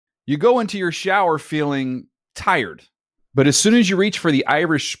You go into your shower feeling tired, but as soon as you reach for the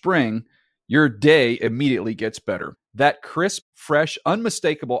Irish Spring, your day immediately gets better. That crisp, fresh,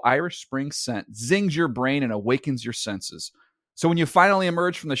 unmistakable Irish Spring scent zings your brain and awakens your senses. So when you finally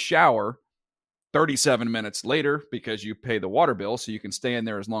emerge from the shower 37 minutes later, because you pay the water bill so you can stay in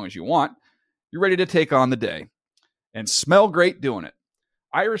there as long as you want, you're ready to take on the day and smell great doing it.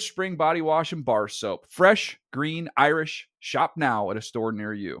 Irish Spring Body Wash and Bar Soap. Fresh, green, Irish. Shop now at a store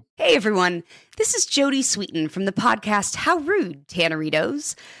near you. Hey, everyone. This is Jody Sweeten from the podcast How Rude,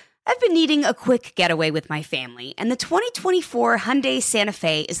 Tanneritos. I've been needing a quick getaway with my family, and the 2024 Hyundai Santa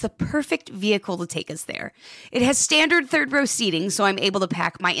Fe is the perfect vehicle to take us there. It has standard third-row seating, so I'm able to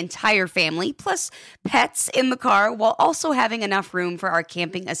pack my entire family, plus pets, in the car, while also having enough room for our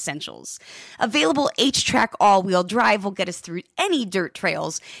camping essentials. Available H-Track all-wheel drive will get us through any dirt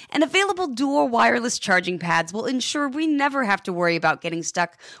trails, and available dual wireless charging pads will ensure we never have to worry about getting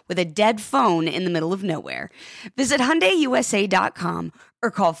stuck with a dead phone in the middle of nowhere. Visit HyundaiUSA.com or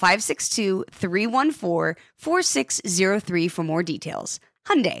call 562-314-4603 for more details.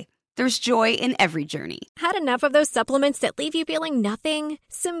 Hyundai, there's joy in every journey. Had enough of those supplements that leave you feeling nothing?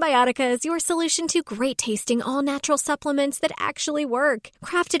 Symbiotica is your solution to great-tasting, all-natural supplements that actually work.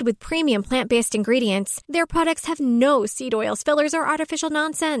 Crafted with premium plant-based ingredients, their products have no seed oils, fillers, or artificial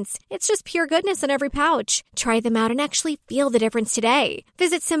nonsense. It's just pure goodness in every pouch. Try them out and actually feel the difference today.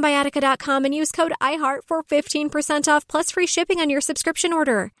 Visit Symbiotica.com and use code IHEART for 15% off plus free shipping on your subscription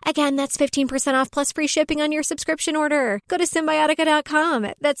order. Again, that's 15% off plus free shipping on your subscription order. Go to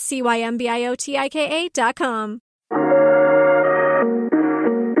Symbiotica.com. That's Symbiotika.com.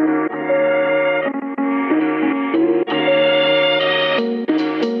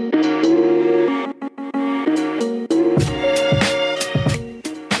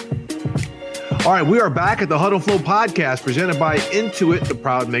 All right, we are back at the Huddle Flow podcast presented by Intuit, the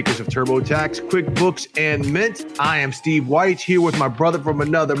proud makers of TurboTax, QuickBooks, and Mint. I am Steve White here with my brother from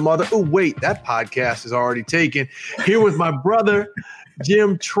another mother. Oh, wait, that podcast is already taken. Here with my brother,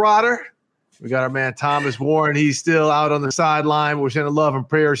 Jim Trotter. We got our man, Thomas Warren. He's still out on the sideline. We're sending love and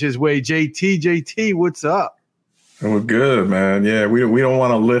prayers his way. JT, what's up? We're good, man. Yeah, we don't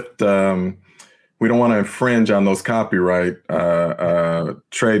want to lift we don't want to infringe on those copyright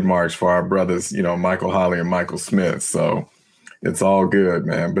trademarks for our brothers, Michael Holley and Michael Smith. So it's all good,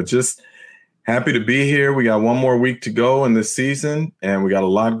 man. But just happy to be here. We got one more week to go in this season, and we got a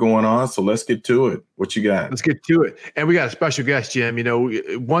lot going on. So let's get to it. What you got? Let's get to it. And we got a special guest, Jim.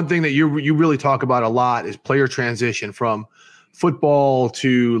 One thing that you really talk about a lot is player transition from football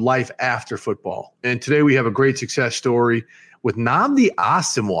to life after football. And today we have a great success story with Nnamdi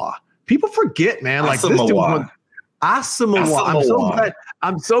Asomugha. People forget, man. Like this dude won Asomugha.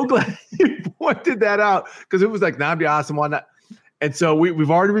 I'm so glad you pointed that out because it was like Nnamdi Asomugha. And so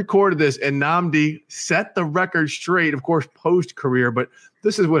we've already recorded this, and Nnamdi set the record straight, of course, post-career. But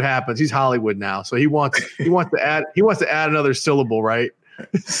this is what happens. He's Hollywood now, so he wants to add another syllable, right?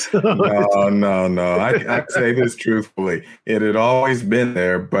 No. I say this truthfully. It had always been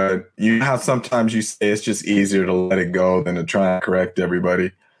there, but you know how sometimes you say it's just easier to let it go than to try and correct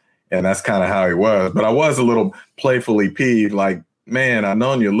everybody. And that's kind of how he was. But I was a little playfully peeved, like, man, I've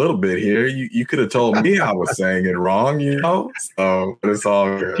known you a little bit here. You could have told me I was saying it wrong, So, but it's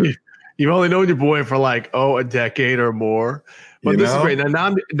all good. You've only known your boy for a decade or more. But this is great.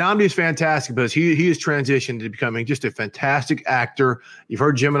 Now, Nnamdi is fantastic because he has transitioned to becoming just a fantastic actor. You've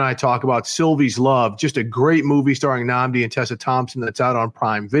heard Jim and I talk about Sylvie's Love, just a great movie starring Nnamdi and Tessa Thompson that's out on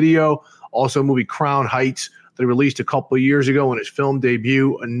Prime Video. Also, a movie Crown Heights that released a couple of years ago in his film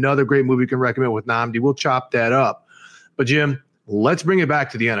debut. Another great movie you can recommend with Nnamdi. We'll chop that up. But, Jim, let's bring it back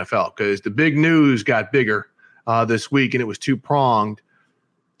to the NFL because the big news got bigger this week, and it was two-pronged.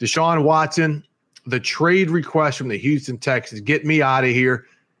 Deshaun Watson, the trade request from the Houston Texans, get me out of here.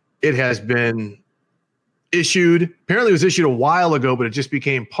 It has been issued. Apparently it was issued a while ago, but it just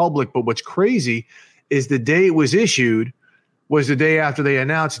became public. But what's crazy is the day it was issued was the day after they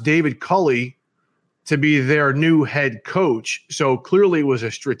announced David Culley to be their new head coach. So clearly it was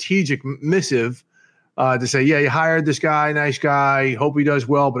a strategic missive to say, yeah, you hired this guy, nice guy, hope he does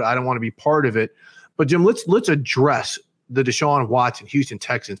well, but I don't want to be part of it. But, Jim, let's address the Deshaun Watson, Houston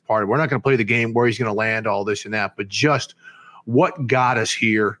Texans part of it. We're not going to play the game where he's going to land, all this and that, but just what got us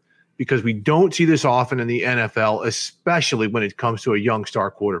here, because we don't see this often in the NFL, especially when it comes to a young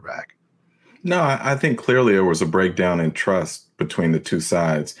star quarterback. No, I think clearly there was a breakdown in trust between the two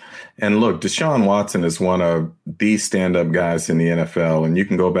sides. And look, Deshaun Watson is one of the stand-up guys in the NFL, and you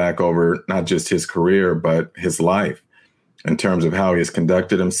can go back over not just his career, but his life in terms of how he has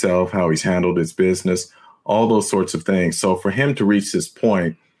conducted himself, how he's handled his business, all those sorts of things. So for him to reach this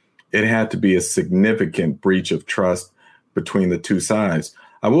point it had to be a significant breach of trust between the two sides.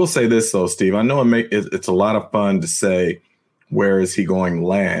 I will say this, though, Steve. I know it's a lot of fun to say, where is he going to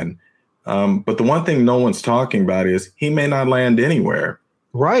land? But the one thing no one's talking about is he may not land anywhere.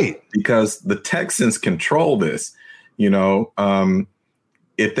 Right. Because the Texans control this.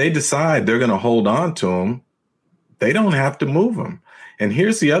 If they decide they're going to hold on to him, they don't have to move him. And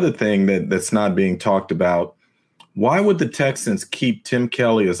here's the other thing that's not being talked about. Why would the Texans keep Tim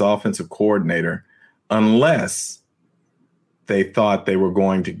Kelly as offensive coordinator unless they thought they were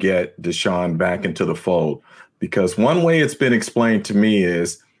going to get Deshaun back into the fold? Because one way it's been explained to me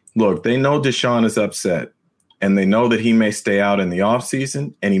is, look, they know Deshaun is upset and they know that he may stay out in the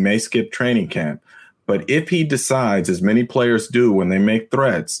offseason and he may skip training camp. But if he decides, as many players do when they make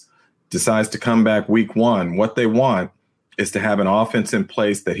threats, decides to come back week one, what they want is to have an offense in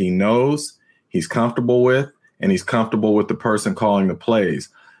place that he knows, he's comfortable with, and he's comfortable with the person calling the plays.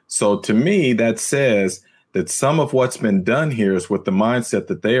 So to me, that says that some of what's been done here is with the mindset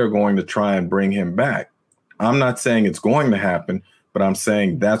that they are going to try and bring him back. I'm not saying it's going to happen, but I'm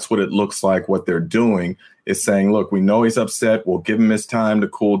saying that's what it looks like. What they're doing is saying, look, we know he's upset. We'll give him his time to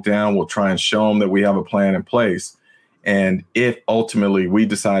cool down. We'll try and show him that we have a plan in place. And if ultimately we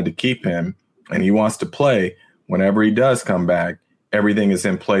decide to keep him and he wants to play, whenever he does come back, everything is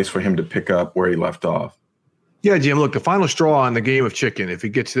in place for him to pick up where he left off. Yeah, Jim, look, the final straw on the game of chicken, if it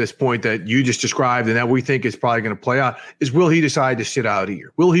gets to this point that you just described and that we think is probably going to play out, is will he decide to sit out a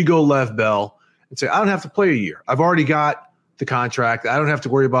year? Will he go Lev Bell and say, I don't have to play a year. I've already got the contract. I don't have to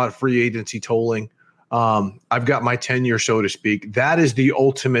worry about free agency tolling. I've got my tenure, so to speak. That is the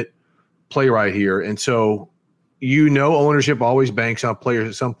ultimate play right here. And so, ownership always banks on players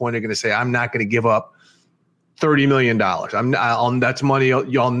at some point are going to say, I'm not going to give up $30 million. That's money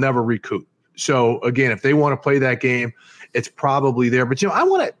y'all never recoup. So again, if they want to play that game, it's probably there. But I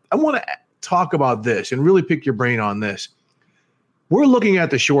want to talk about this and really pick your brain on this. We're looking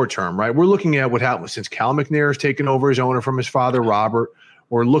at the short term, right? We're looking at what happened since Cal McNair has taken over as owner from his father, Robert.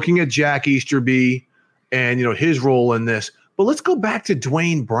 We're looking at Jack Easterby and his role in this. But let's go back to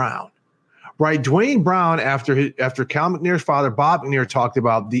Dwayne Brown, right? Dwayne Brown, after Cal McNair's father, Bob McNair, talked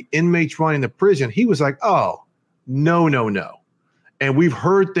about the inmates running the prison, he was like, oh, no. And we've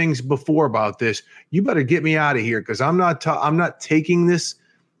heard things before about this. You better get me out of here because I'm not taking this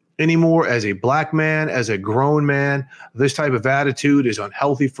anymore as a black man, as a grown man. This type of attitude is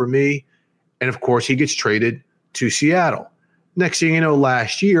unhealthy for me. And of course, he gets traded to Seattle. Next thing you know,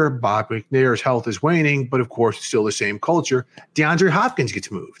 last year, Bob McNair's health is waning, but of course, it's still the same culture. DeAndre Hopkins gets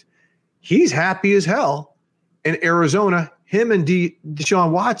moved. He's happy as hell in Arizona. Him and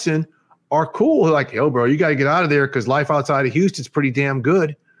Deshaun Watson are cool. They're like, yo, bro, you got to get out of there because life outside of Houston's pretty damn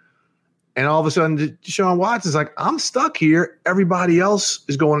good. And all of a sudden, Deshaun Watson's like, I'm stuck here. Everybody else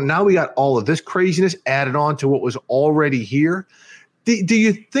is going. Now we got all of this craziness added on to what was already here. Do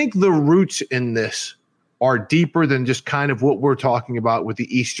you think the roots in this are deeper than just kind of what we're talking about with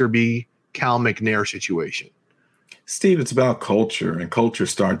the Easterby, Cal McNair situation? Steve, it's about culture, and culture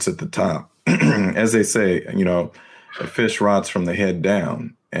starts at the top. As they say, a fish rots from the head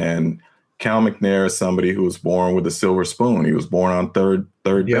down. And Cal McNair is somebody who was born with a silver spoon. He was born on third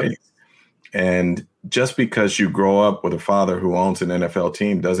base. And just because you grow up with a father who owns an NFL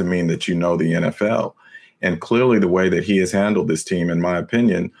team doesn't mean that you know the NFL. And clearly the way that he has handled this team, in my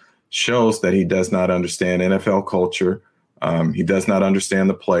opinion, shows that he does not understand NFL culture. He does not understand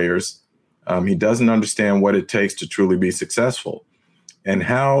the players. He doesn't understand what it takes to truly be successful. And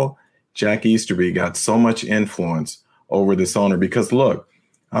how Jack Easterby got so much influence over this owner. Because look,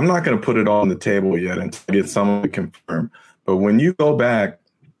 I'm not going to put it all on the table yet until I get someone to confirm. But when you go back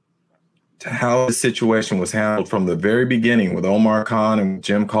to how the situation was handled from the very beginning with Omar Khan and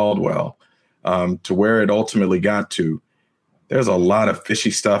Jim Caldwell to where it ultimately got to, there's a lot of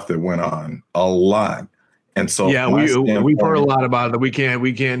fishy stuff that went on, a lot. And so we've heard a lot about it that we can't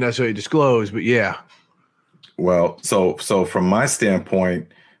necessarily disclose, but yeah. Well, so from my standpoint,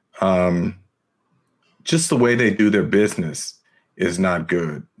 just the way they do their business is not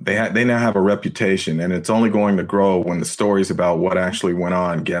good. They now have a reputation, and it's only going to grow when the stories about what actually went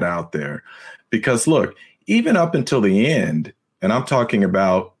on get out there. Because look, even up until the end, and I'm talking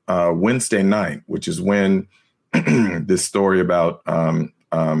about Wednesday night, which is when this story about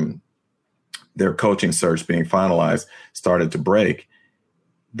their coaching search being finalized started to break,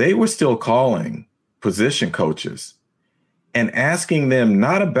 they were still calling position coaches and asking them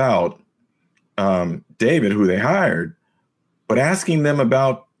not about David, who they hired, but asking them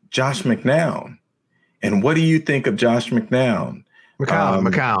about Josh McCown. And what do you think of Josh McCown?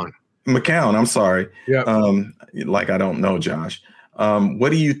 McCown, I'm sorry. Yeah. Like I don't know Josh.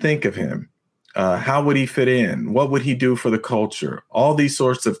 What do you think of him? How would he fit in? What would he do for the culture? All these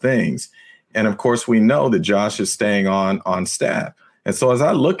sorts of things. And of course, we know that Josh is staying on staff. And so as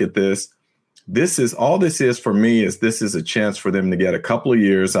I look at this is all this is for me is this is a chance for them to get a couple of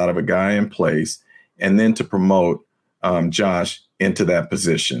years out of a guy in place and then to promote Josh into that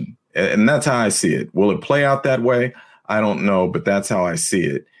position. And that's how I see it. Will it play out that way? I don't know, but that's how I see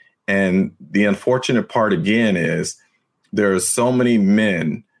it. And the unfortunate part again is there are so many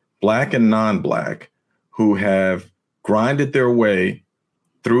men, Black and non-Black, who have grinded their way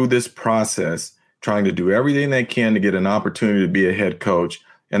through this process, trying to do everything they can to get an opportunity to be a head coach,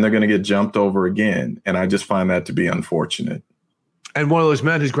 and they're going to get jumped over again. And I just find that to be unfortunate. And one of those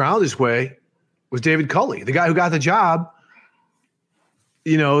men who's grounded this way was David Culley, the guy who got the job.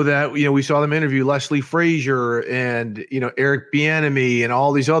 We saw them interview Leslie Frazier and, Eric Bieniemy and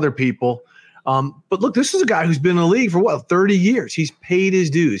all these other people. But look, this is a guy who's been in the league for 30 years. He's paid his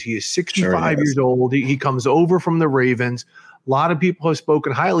dues. He is 65 years old. He comes over from the Ravens. A lot of people have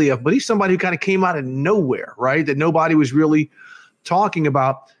spoken highly of, but he's somebody who kind of came out of nowhere, right? That nobody was really talking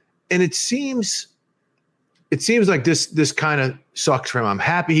about. And it seems like this kind of sucks for him. I'm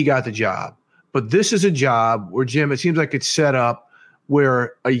happy he got the job, but this is a job where, Jim, it seems like it's set up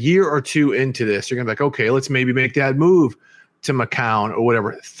where a year or two into this, you're going to be like, okay, let's maybe make that move to McCown or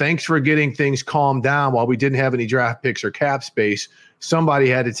whatever. Thanks for getting things calmed down while we didn't have any draft picks or cap space. Somebody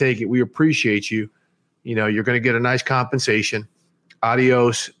had to take it. We appreciate you. You're going to get a nice compensation.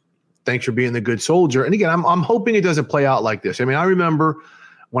 Adios. Thanks for being the good soldier. And again, I'm hoping it doesn't play out like this. I mean, I remember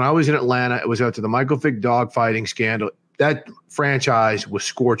when I was in Atlanta, it was after the Michael Vick dogfighting scandal. That franchise was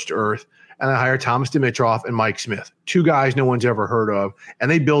scorched earth. And I hired Thomas Dimitroff and Mike Smith, two guys no one's ever heard of,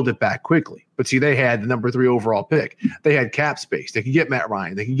 and they built it back quickly. But see, they had the number 3 overall pick. They had cap space. They could get Matt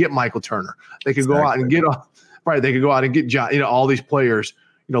Ryan. They could get Michael Turner. They could go out and get They could go out and get John, all these players,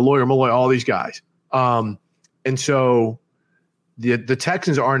 Lawyer Malloy, all these guys. And so the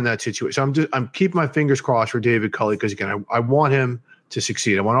Texans are in that situation. So I'm keeping my fingers crossed for David Culley because again, I want him to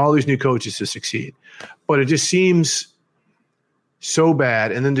succeed. I want all these new coaches to succeed. But it just seems so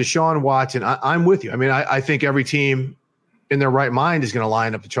bad. And then Deshaun Watson, I'm with you. I mean, I think every team in their right mind is going to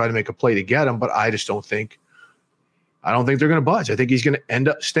line up to try to make a play to get him, but I don't think they're going to budge. I think he's going to end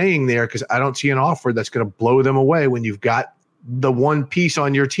up staying there because I don't see an offer that's going to blow them away when you've got the one piece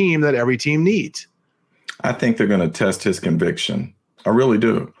on your team that every team needs. I think they're going to test his conviction. I really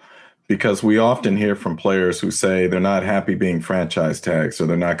do. Because we often hear from players who say they're not happy being franchise tagged, so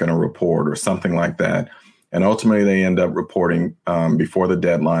they're not going to report or something like that. And ultimately, they end up reporting before the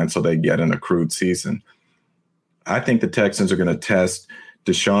deadline so they get an accrued season. I think the Texans are going to test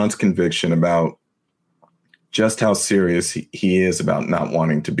Deshaun's conviction about just how serious he is about not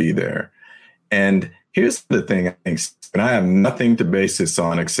wanting to be there. And here's the thing, I think, and I have nothing to base this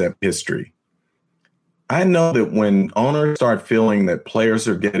on except history. I know that when owners start feeling that players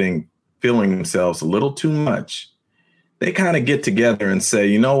are feeling themselves a little too much, they kind of get together and say,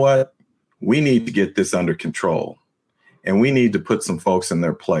 you know what? We need to get this under control and we need to put some folks in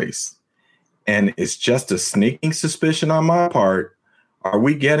their place. And it's just a sneaking suspicion on my part. Are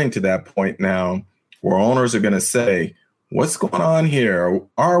we getting to that point now where owners are going to say, what's going on here?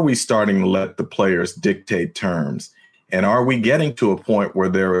 Are we starting to let the players dictate terms? And are we getting to a point where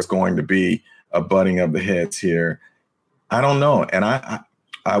there is going to be a butting of the heads here? I don't know. And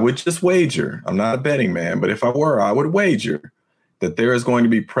I would just wager, I'm not a betting man, but if I were, I would wager that there is going to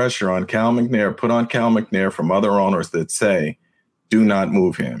be pressure on Cal McNair, put on Cal McNair from other owners that say, do not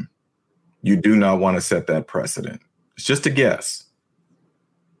move him. You do not want to set that precedent. It's just a guess.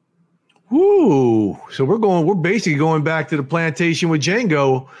 Ooh, so we're basically going back to the plantation with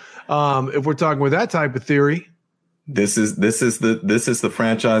Django. If we're talking with that type of theory. This is the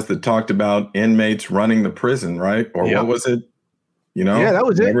franchise that talked about inmates running the prison, right? Or What was it? Yeah, that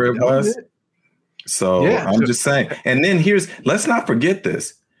was it. Whatever it was. So I'm just saying. And then let's not forget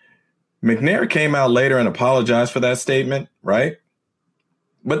this. McNair came out later and apologized for that statement, right?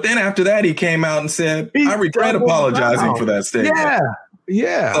 But then after that, he came out and said, I regret apologizing for that statement.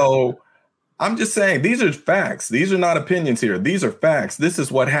 Yeah. So I'm just saying, these are facts. These are not opinions here. These are facts. This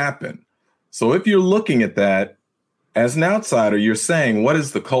is what happened. So if you're looking at that as an outsider, you're saying, what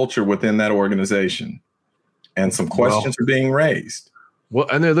is the culture within that organization? And some questions are being raised. Well,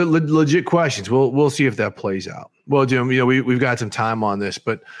 and they're legit questions. We'll see if that plays out. Well, Jim, we've got some time on this,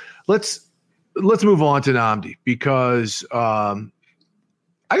 but let's move on to Nnamdi because I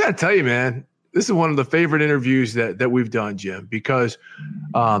got to tell you, man, this is one of the favorite interviews that we've done, Jim, because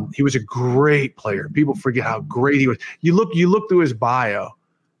he was a great player. People forget how great he was. You look through his bio,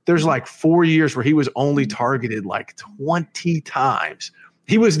 there's like 4 years where he was only targeted like 20 times.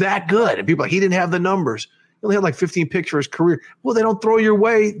 He was that good. And people are like, he didn't have the numbers. He only had like 15 picks for his career. Well, they don't throw your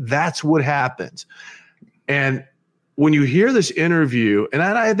way. That's what happens. And when you hear this interview, and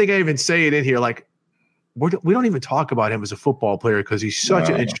I think I even say it in here, like, we don't even talk about him as a football player because he's such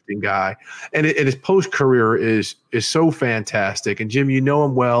an interesting guy. And his post-career is so fantastic. And, Jim, you know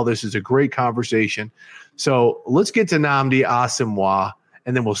him well. This is a great conversation. So let's get to Nnamdi Asomugha,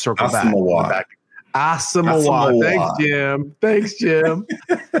 and then we'll circle back. Asomugha. Thanks, Jim.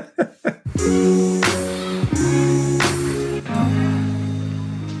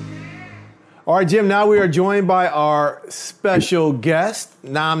 All right, Jim, now we are joined by our special guest,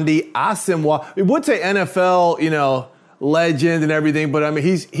 Nnamdi Asomugha. We would say NFL, legend and everything, but I mean,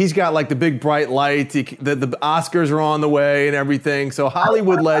 he's got like the big bright lights. The Oscars are on the way and everything. So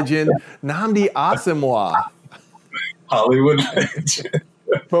Hollywood legend, Nnamdi Asomugha. Hollywood legend.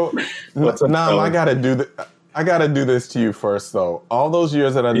 But Nam, I gotta do this to you first, though. All those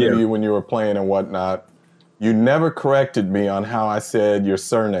years that I knew you when you were playing and whatnot, you never corrected me on how I said your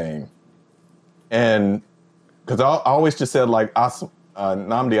surname. And because I always just said like Nnamdi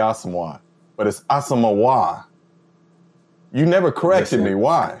Asomugha, but it's Asomugha. You never corrected me.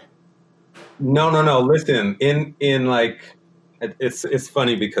 Why? No. Listen, in like, it's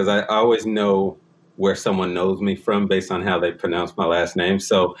funny because I always know where someone knows me from based on how they pronounce my last name.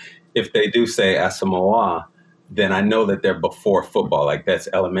 So if they do say Asomugha, then I know that they're before football. Like that's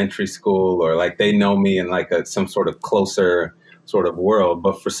elementary school, or like they know me in like some sort of closer sort of world.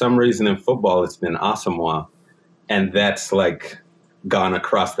 But for some reason in football, it's been Asomugha, and that's like gone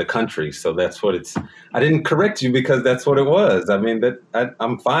across the country. So that's what it's. I didn't correct you because that's what it was. I mean,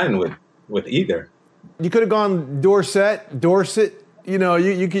 I'm fine with either. You could have gone Dorset.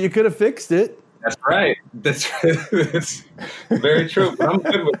 You could have fixed it. That's right. That's very true. But I'm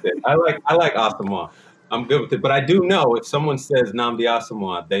good with it. I like Asomugha. I'm good with it. But I do know if someone says Nnamdi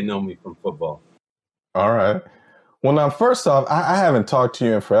Asomugha, they know me from football. All right. Well, now, first off, I haven't talked to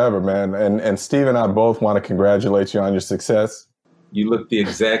you in forever, man. And Steve and I both want to congratulate you on your success. You look the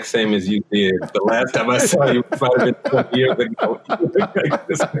exact same as you did the last time I saw you. Might have been 20 years ago.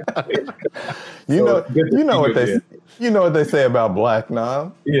 You know what they say about black,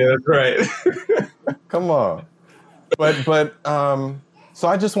 Nam? Yeah, that's right. Come on. But so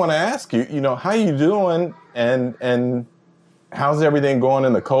I just want to ask you, how you doing and how's everything going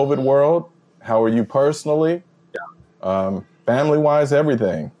in the COVID world? How are you personally? Yeah. Family-wise,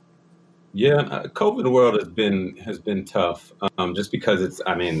 everything. Yeah, COVID world has been tough. Just because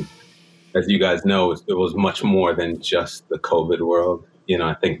as you guys know, it was much more than just the COVID world.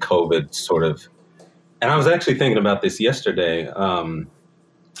 I think COVID sort of, and I was actually thinking about this yesterday. I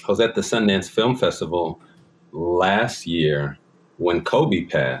was at the Sundance Film Festival last year when Kobe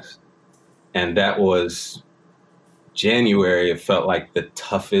passed, and that was January. It felt like the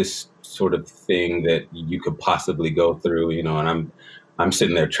toughest sort of thing that you could possibly go through, and I'm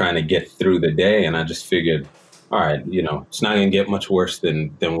sitting there trying to get through the day, and I just figured, all right, it's not going to get much worse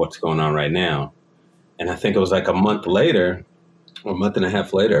than what's going on right now. And I think it was like a month later, or a month and a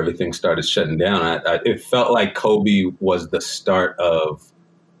half later, everything started shutting down. It felt like Kobe was the start of,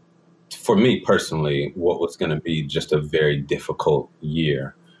 for me personally, what was going to be just a very difficult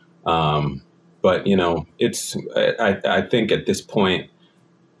year. But, I think at this point,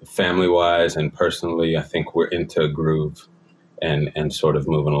 family-wise and personally, I think we're into a groove and sort of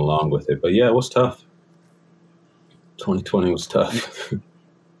moving along with it. But yeah, it was tough. 2020 was tough.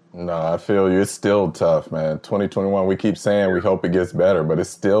 No, I feel you. It's still tough, man. 2021, we keep saying we hope it gets better, but it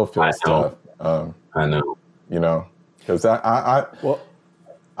still feels tough. I know. Because I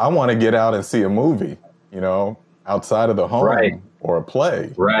want to get out and see a movie, outside of the home or a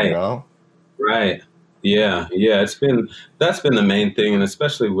play. Right. Right. Yeah. That's been the main thing. And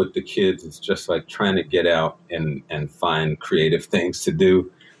especially with the kids, it's just like trying to get out and find creative things to do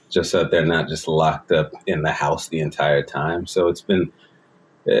just so that they're not just locked up in the house the entire time. So it's been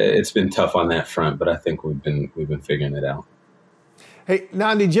tough on that front, but I think we've been figuring it out. Hey,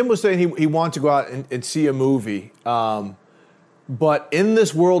 Nnamdi, Jim was saying he wants to go out and see a movie. But in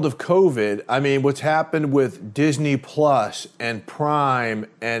this world of COVID, what's happened with Disney Plus and Prime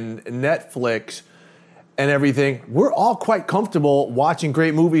and Netflix and everything, we're all quite comfortable watching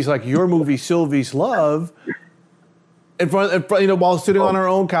great movies like your movie, Sylvie's Love, in front, while sitting on our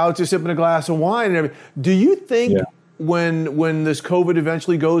own couches, sipping a glass of wine and everything. Do you think when this COVID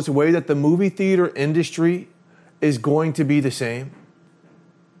eventually goes away that the movie theater industry is going to be the same?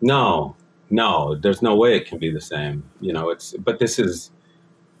 No, there's no way it can be the same. But this is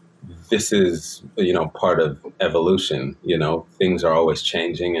this is, part of evolution. Things are always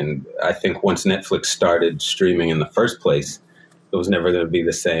changing. And I think once Netflix started streaming in the first place, it was never going to be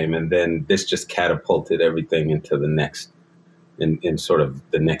the same. And then this just catapulted everything into the next, in sort of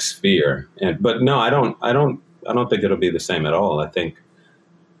the next sphere. But no, I don't think it'll be the same at all. I think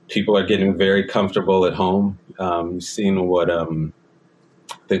people are getting very comfortable at home. You've seen what I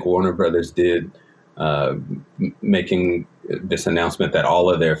think Warner Brothers did, making this announcement that all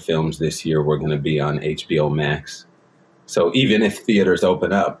of their films this year were going to be on HBO Max. So even if theaters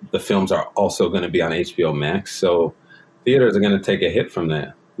open up, the films are also going to be on HBO Max. So theaters are going to take a hit from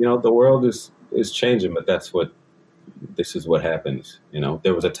that. The world is changing, but this is what happens.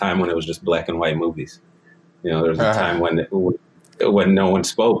 There was a time when it was just black and white movies. There was a time when no one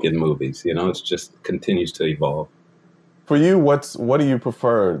spoke in movies. It just continues to evolve. For you, what do you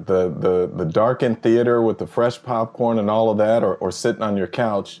prefer? The darkened theater with the fresh popcorn and all of that, or sitting on your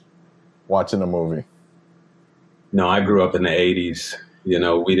couch watching a movie? No, I grew up in the 80s.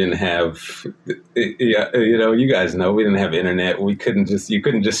 We didn't have, you guys know, we didn't have internet. You couldn't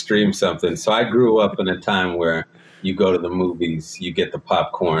just stream something. So I grew up in a time where you go to the movies, you get the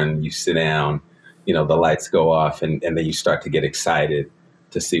popcorn, you sit down, the lights go off, and then you start to get excited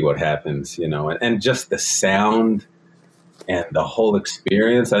to see what happens, and just the sound and the whole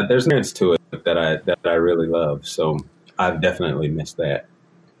experience. There's an experience to it that I really love. So I've definitely missed that.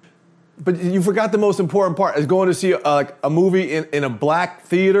 But you forgot the most important part, is going to see a movie in a black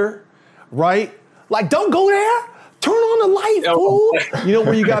theater, right? Like, don't go there. Turn on the light, fool.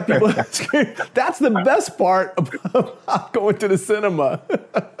 Where you got people. That's the best part about going to the cinema.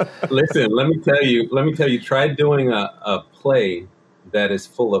 Listen, let me tell you, try doing a play that is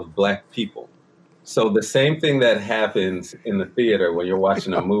full of black people. So the same thing that happens in the theater when you're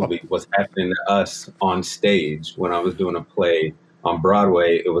watching a movie was happening to us on stage when I was doing a play on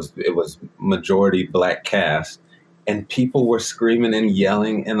Broadway. It was majority black cast, and people were screaming and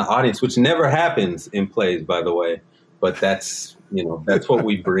yelling in the audience, which never happens in plays, by the way. But that's what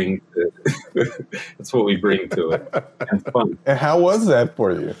we bring to that's what we bring to it. And it's fun. And how was that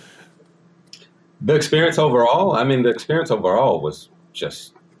for you? The experience overall was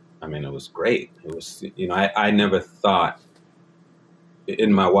just, it was great. It was, I never thought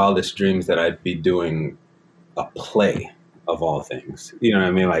in my wildest dreams that I'd be doing a play of all things.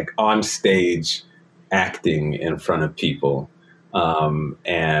 Like on stage acting in front of people.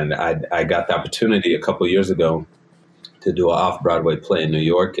 And I got the opportunity a couple of years ago to do an off-Broadway play in New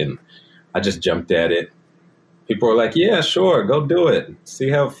York, and I just jumped at it. People were like, yeah, sure, go do it. See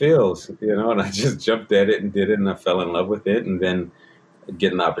how it feels, and I just jumped at it and did it, and I fell in love with it. And then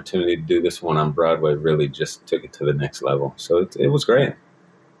getting the opportunity to do this one on Broadway really just took it to the next level. So it was great. It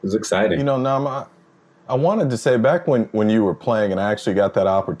was exciting. Nam, I wanted to say, back when you were playing, and I actually got that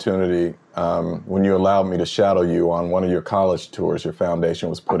opportunity when you allowed me to shadow you on one of your college tours your foundation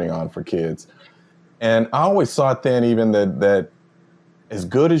was putting on for kids. And I always thought then, even that as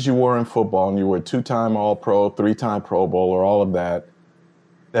good as you were in football, and you were a 2-time All-Pro, 3-time Pro Bowler, all of that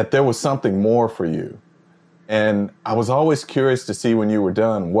there was something more for you. And I was always curious to see when you were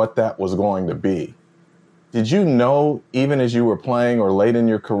done what that was going to be. Did you know, even as you were playing or late in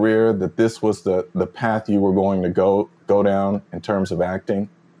your career, that this was the path you were going to go down in terms of acting?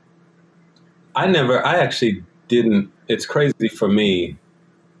 I actually didn't. It's crazy for me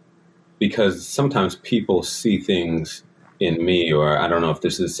because sometimes people see things in me, or I don't know if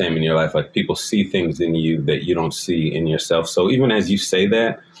this is the same in your life, like people see things in you that you don't see in yourself. So even as you say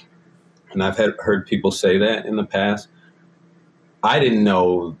that, and I've heard people say that in the past, I didn't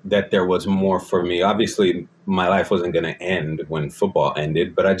know that there was more for me. Obviously, my life wasn't going to end when football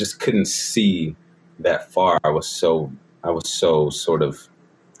ended, but I just couldn't see that far. I was so sort of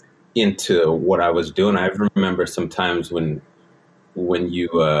into what I was doing. I remember sometimes when you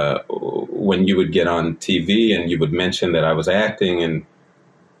would get on TV and you would mention that I was acting, and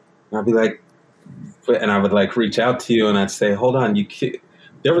I'd be like, and I would like reach out to you and I'd say, hold on,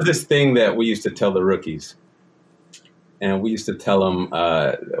 there was this thing that we used to tell the rookies, and we used to tell them,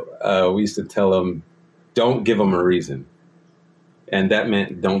 don't give them a reason. And that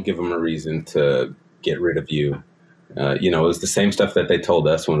meant don't give them a reason to get rid of you. It was the same stuff that they told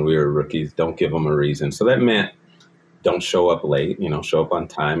us when we were rookies. Don't give them a reason. So that meant don't show up late, show up on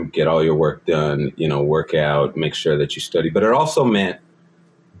time, get all your work done, work out, make sure that you study. But it also meant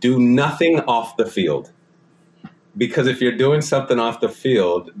do nothing off the field. Because if you're doing something off the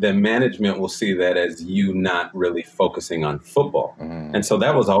field, then management will see that as you not really focusing on football. Mm-hmm. And so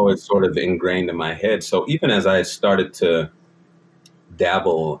that was always sort of ingrained in my head. So even as I started to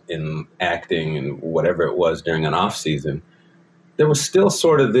dabble in acting and whatever it was during an off season, there was still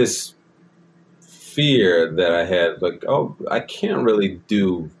sort of this fear that I had, like, oh, I can't really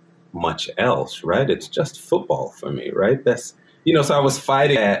do much else, right? It's just football for me, right? That's, so I was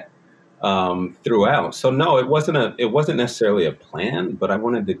fighting that throughout. So no, it wasn't necessarily a plan, but I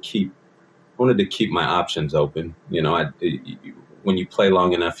wanted to keep my options open. When you play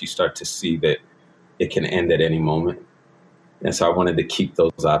long enough, you start to see that it can end at any moment. And so I wanted to keep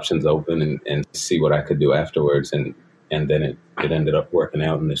those options open and see what I could do afterwards. And then it ended up working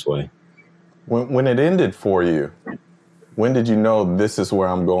out in this way. When it ended for you, when did you know this is where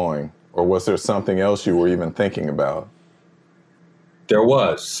I'm going? Or was there something else you were even thinking about? There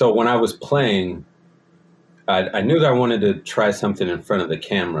was. So when I was playing, I knew that I wanted to try something in front of the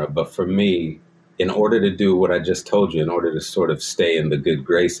camera. But for me, in order to do what I just told you, in order to sort of stay in the good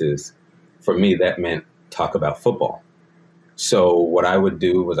graces, for me, that meant talk about football. So what I would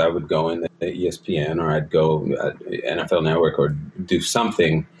do was I would go in the ESPN, or I'd go NFL Network, or do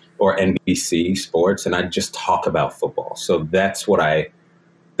something, or NBC Sports, and I'd just talk about football. So that's what I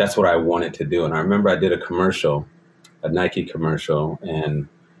wanted to do. And I remember I did a commercial, a Nike commercial, and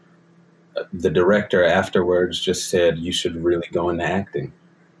the director afterwards just said, you should really go into acting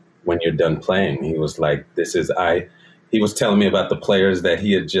when you're done playing. He was like, he was telling me about the players that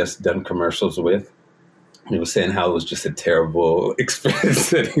he had just done commercials with. He was saying how it was just a terrible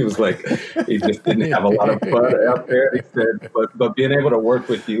experience. And he was like, he just didn't have a lot of fun out there. He said, but being able to work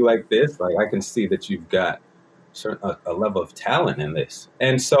with you like this, like, I can see that you've got a level of talent in this.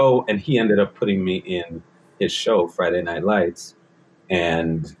 And he ended up putting me in his show, Friday Night Lights.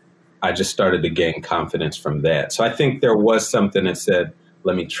 And I just started to gain confidence from that. So I think there was something that said,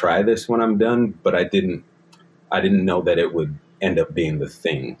 let me try this when I'm done. But I didn't know that it would end up being the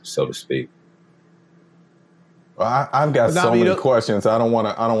thing, so to speak. Well, I've got so many questions. I don't want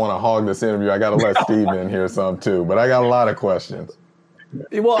to hog this interview. I got to let Steve in here some too, but I got a lot of questions.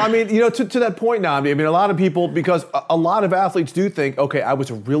 Well, I mean, to that point now, I mean, a lot of people, because a lot of athletes do think, okay, I was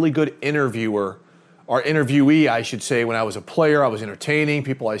a really good interviewer, or interviewee, I should say, when I was a player. I was entertaining.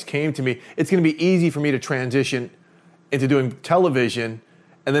 People always came to me. It's going to be easy for me to transition into doing television,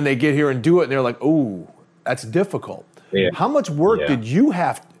 and then they get here and do it, and they're like, "Ooh, that's difficult." Yeah. How much work did you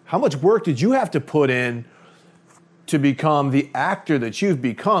have to put in to become the actor that you've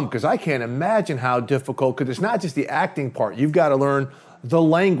become? Because I can't imagine how difficult, because it's not just the acting part. You've got to learn the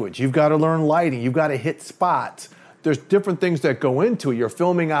language. You've got to learn lighting. You've got to hit spots. There's different things that go into it. You're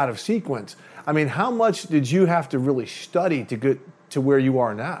filming out of sequence. I mean, how much did you have to really study to get to where you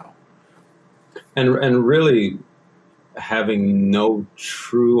are now? And really having no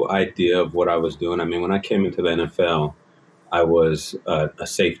true idea of what I was doing. I mean, when I came into the NFL, I was a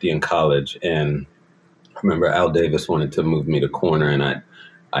safety in college, and I remember Al Davis wanted to move me to corner, and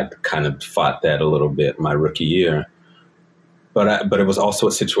I kind of fought that a little bit my rookie year. But it was also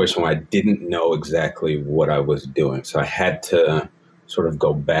a situation where I didn't know exactly what I was doing. So I had to sort of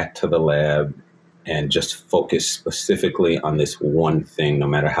go back to the lab and just focus specifically on this one thing, no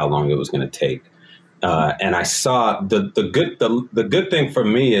matter how long it was going to take. And I saw the good thing for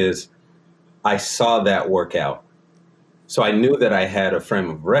me is I saw that work out. So I knew that I had a frame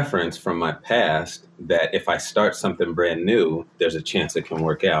of reference from my past that if I start something brand new, there's a chance it can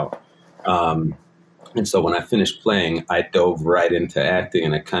work out. And so when I finished playing, I dove right into acting,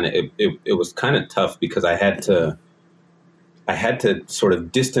 and it was kind of tough because I had to sort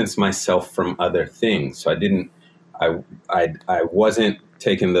of distance myself from other things. So I wasn't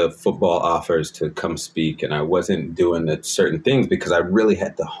taking the football offers to come speak, and I wasn't doing the certain things because I really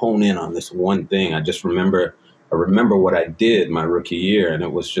had to hone in on this one thing. I remember what I did my rookie year, and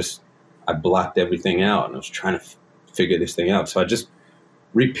it was just, I blocked everything out, and I was trying to figure this thing out. So I just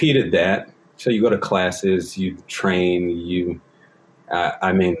repeated that. So you go to classes, you train,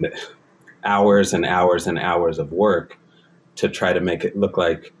 hours and hours and hours of work to try to make it look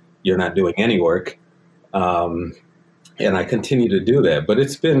like you're not doing any work. And I continue to do that, but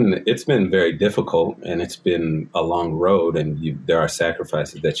it's been very difficult, and it's been a long road, and there are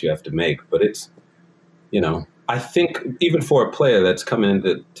sacrifices that you have to make, but it's, I think even for a player that's coming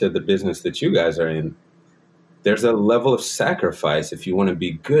into the business that you guys are in, there's a level of sacrifice if you want to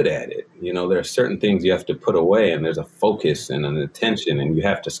be good at it. There are certain things you have to put away, and there's a focus and an attention, and you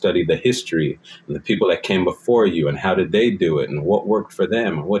have to study the history and the people that came before you and how did they do it and what worked for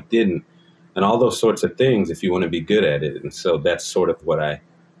them and what didn't, and all those sorts of things if you want to be good at it. And so that's sort of what I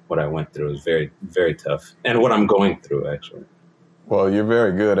went through. It was very, very tough, and what I'm going through, actually. Well, you're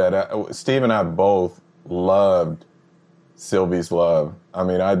very good at it. Steve and I both loved Sylvie's Love. I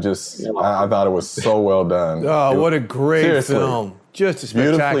mean, I thought it was so well done. Oh, what a great film. Just a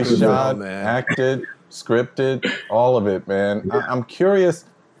spectacular beautifully shot, film, man. Acted. scripted, all of it, man. Yeah. I'm curious,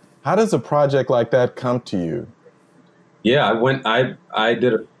 how does a project like that come to you? Yeah, I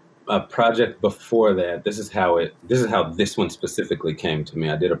did a project before that. This is how this one specifically came to me.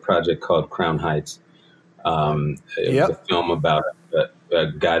 I did a project called Crown Heights. It was a film about a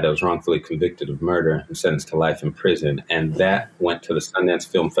guy that was wrongfully convicted of murder and sentenced to life in prison. And that went to the Sundance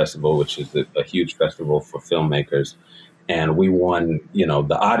Film Festival, which is a huge festival for filmmakers. And we won,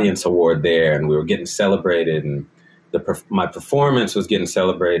 the audience award there, and we were getting celebrated, and my performance was getting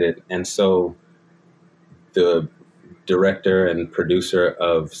celebrated. And so the director and producer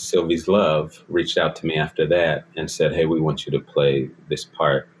of Sylvie's Love reached out to me after that and said, "Hey, we want you to play this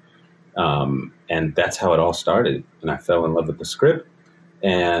part." And that's how it all started. And I fell in love with the script,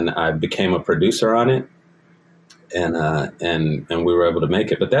 and I became a producer on it, and we were able to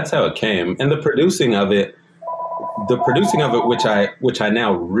make it. But that's how it came. And the producing of it, which I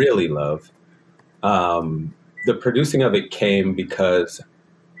now really love, the producing of it came because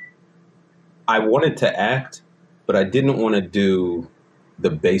I wanted to act, but I didn't want to do the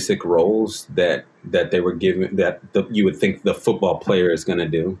basic roles that they were giving, you would think the football player is going to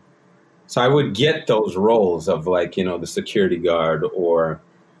do. So I would get those roles of the security guard or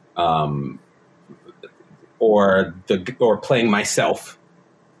playing myself.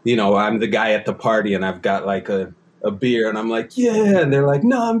 I'm the guy at the party and I've got a beer and I'm like, yeah. And they're like,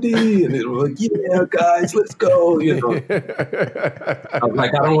 Nnamdi. And they're like, yeah, guys, let's go. I was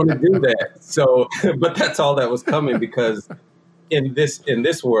like, I don't want to do that. So, but that's all that was coming, because in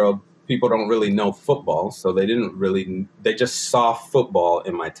this world, people don't really know football. So they just saw football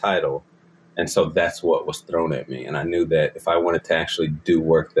in my title. And so that's what was thrown at me. And I knew that if I wanted to actually do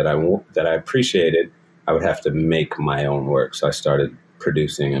work that I appreciated, I would have to make my own work. So I started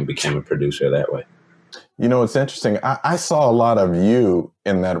producing and became a producer that way. It's interesting. I saw a lot of you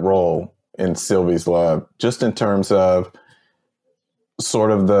in that role in Sylvie's Love, just in terms of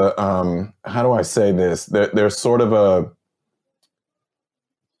sort of the, how do I say this? There's sort of a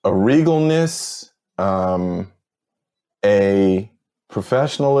regalness, a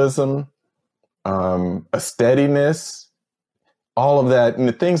professionalism, a steadiness, all of that. And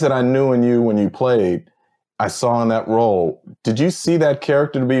the things that I knew in you when you played, I saw in that role. Did you see that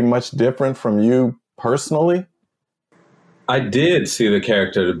character to be much different from you personally? I did see the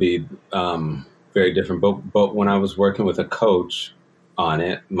character to be very different. But when I was working with a coach on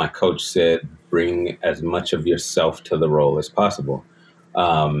it, my coach said, bring as much of yourself to the role as possible.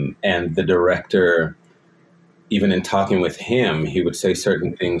 And the director, even in talking with him, he would say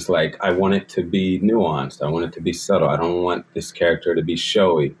certain things like, I want it to be nuanced. I want it to be subtle. I don't want this character to be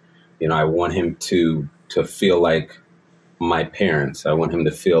showy. I want him to feel like my parents. I want him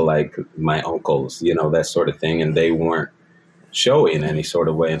to feel like my uncles, that sort of thing. And they weren't showy in any sort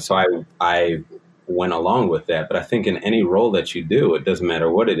of way. And so I went along with that. But I think in any role that you do, it doesn't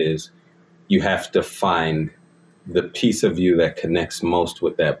matter what it is, you have to find the piece of you that connects most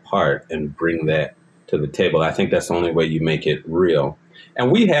with that part and bring that to the table. I think that's the only way you make it real.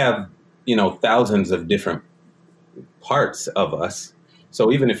 And we have, thousands of different parts of us.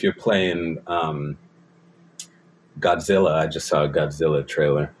 So even if you're playing Godzilla, I just saw a Godzilla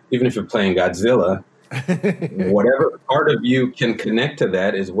trailer. Even if you're playing Godzilla, whatever part of you can connect to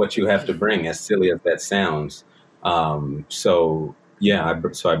that is what you have to bring, as silly as that sounds. So I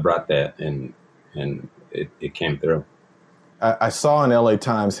brought that and it came through. I saw an LA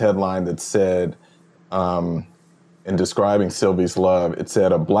Times headline that said, in describing Sylvie's Love, it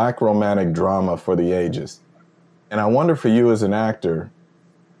said, a Black romantic drama for the ages. And I wonder, for you as an actor,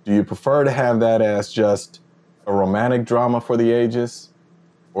 do you prefer to have that as just a romantic drama for the ages?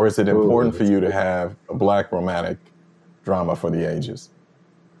 Or is it important for you to have a Black romantic drama for the ages?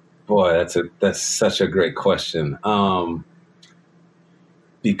 Boy, that's such a great question.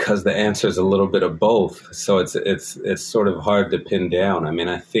 Because the answer is a little bit of both. So it's sort of hard to pin down. I mean,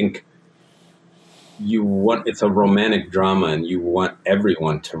 I think it's a romantic drama and you want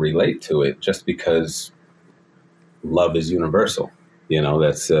everyone to relate to it, just because love is universal.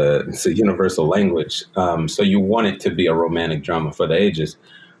 It's a universal language. So you want it to be a romantic drama for the ages.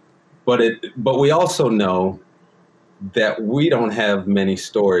 But we also know that we don't have many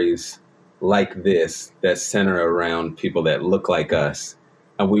stories like this that center around people that look like us.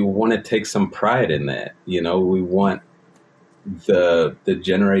 And we want to take some pride in that. We want the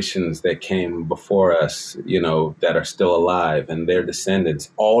generations that came before us, that are still alive and their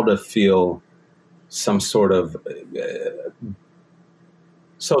descendants, all to feel some sort of...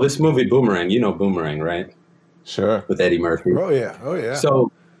 So this movie Boomerang, Boomerang, right? Sure. With Eddie Murphy. Oh yeah.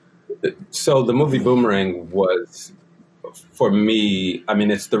 So the movie Boomerang was for me, I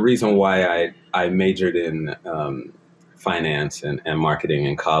mean, it's the reason why I majored in finance and marketing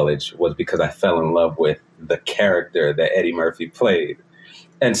in college, was because I fell in love with the character that Eddie Murphy played.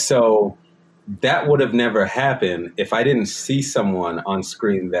 And so that would have never happened if I didn't see someone on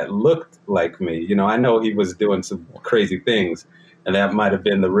screen that looked like me. You know, I know he was doing some crazy things, and that might have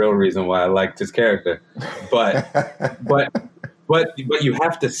been the real reason why I liked his character. But you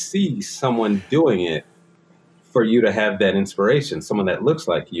have to see someone doing it for you to have that inspiration, someone that looks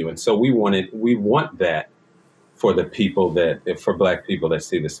like you. And so we want that for the people for Black people that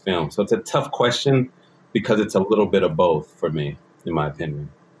see this film. So it's a tough question because it's a little bit of both for me, in my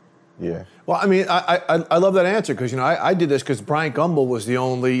opinion. Yeah. Well, I mean, I love that answer because, you know, I did this because Bryant Gumbel was the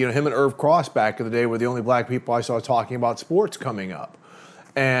only, you know, him and Irv Cross back in the day were the only Black people I saw talking about sports coming up.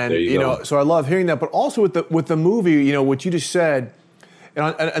 And, you know, so I love hearing that. But also with the movie, you know, what you just said,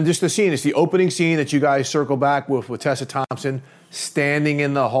 and just the scene, it's the opening scene that you guys circle back with Tessa Thompson standing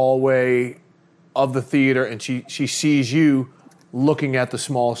in the hallway of the theater, and she sees you looking at the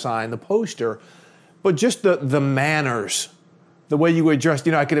small sign, the poster. But just the manners, the way you were dressed,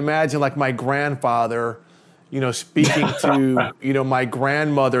 you know, I could imagine like my grandfather, you know, speaking to, you know, my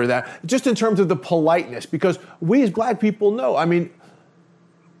grandmother, that just in terms of the politeness, because we as Black people know, I mean,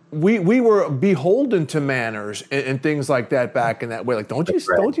 we were beholden to manners and things like that back in that way. Like, don't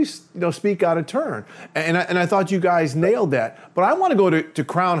you speak out of turn. And I thought you guys nailed that. But I want to go to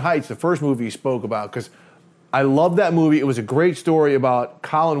Crown Heights, the first movie you spoke about, because I love that movie. It was a great story about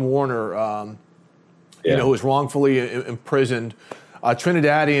Colin Warner, you know, who was wrongfully imprisoned, a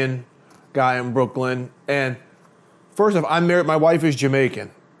Trinidadian guy in Brooklyn. And first off, I'm married. My wife is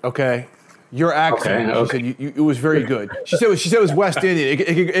Jamaican. Okay. Your accent, okay. She said it was very good. She said it was West Indian.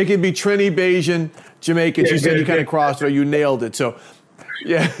 It could be Trini, Bayesian, Jamaican. She said you kind of crossed it, or you nailed it. So,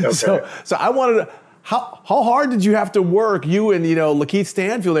 yeah. Okay. So I wanted to. How hard did you have to work, you and, you know, Lakeith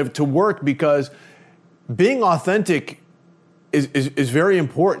Stanfield, to work, because being authentic is very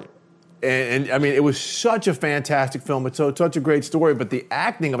important. And I mean, it was such a fantastic film. It's such a great story. But the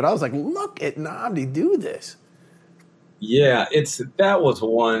acting of it, I was like, look at Nnamdi do this. Yeah, that was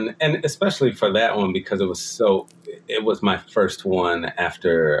one, and especially for that one because it was my first one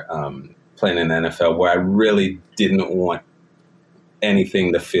after playing in the NFL, where I really didn't want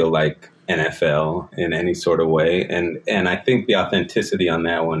anything to feel like NFL in any sort of way, and I think the authenticity on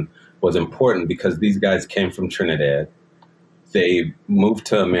that one was important because these guys came from Trinidad. They moved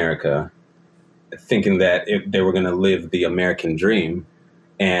to America thinking that they were going to live the American dream,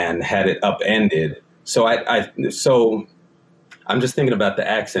 and had it upended. So so I'm just thinking about the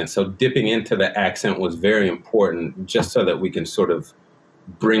accent. So dipping into the accent was very important, just so that we can sort of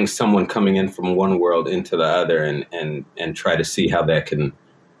bring someone coming in from one world into the other, and try to see how that can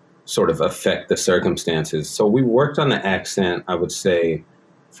sort of affect the circumstances. So we worked on the accent, I would say,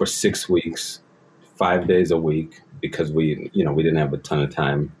 for 6 weeks, 5 days a week, because we didn't have a ton of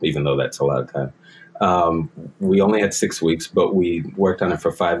time, even though that's a lot of time. We only had 6 weeks, but we worked on it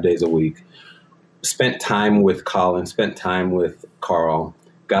for 5 days a week. Spent time with Colin, spent time with Carl,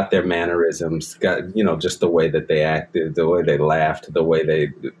 got their mannerisms, got, you know, just the way that they acted, the way they laughed, the way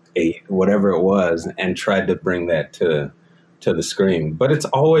they ate, whatever it was, and tried to bring that to the screen. But it's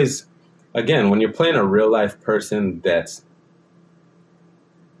always, again, when you're playing a real life person that's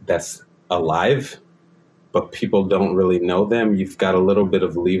alive, but people don't really know them, you've got a little bit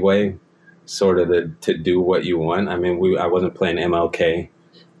of leeway sort of to do what you want. I mean, I wasn't playing MLK.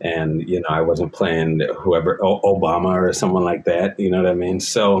 And, you know, I wasn't playing whoever, Obama or someone like that. You know what I mean?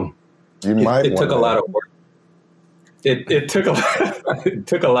 So it took a lot of work. It took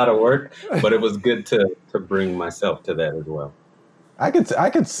a lot of work, but it was good to bring myself to that as well. I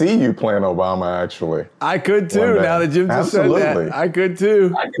could see you playing Obama, actually. I could too. Now that Jim just said that, I could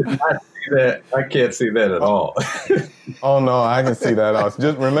too. I could not see that. I can't see that at all. Oh no, I can see that.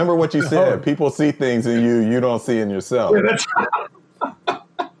 Just remember what you said. People see things in you don't see in yourself. Yeah, that's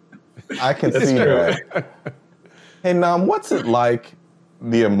I can see that. Hey, Nam, what's it like,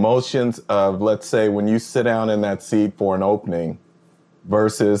 the emotions of, let's say, when you sit down in that seat for an opening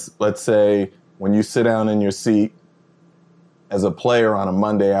versus, let's say, when you sit down in your seat as a player on a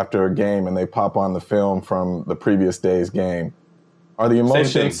Monday after a game and they pop on the film from the previous day's game? Are the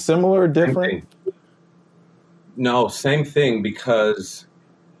emotions similar or different? No, same thing, because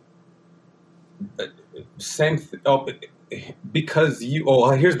because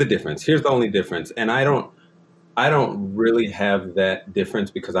here's the difference. Here's the only difference. And I don't really have that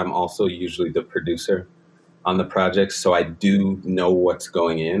difference because I'm also usually the producer on the project. So I do know what's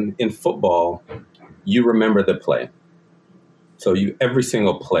going in. In football, you remember the play. So every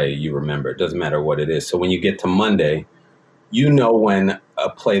single play you remember. It doesn't matter what it is. So when you get to Monday, you know when a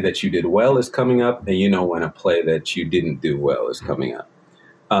play that you did well is coming up, and you know when a play that you didn't do well is coming up.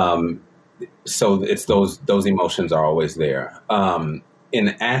 So it's those emotions are always there.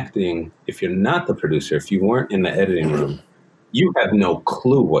 In acting, if you're not the producer, if you weren't in the editing room, you have no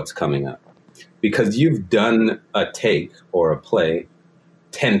clue what's coming up because you've done a take or a play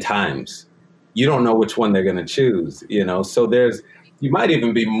 10 times. You don't know which one they're going to choose, you know? So you might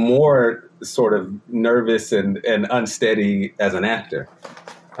even be more sort of nervous and unsteady as an actor.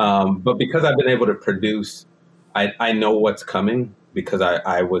 But because I've been able to produce, I know what's coming because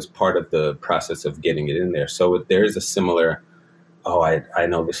I was part of the process of getting it in there. So there is a similar, I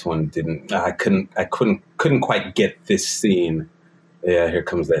know this one I couldn't quite get this scene. Yeah, here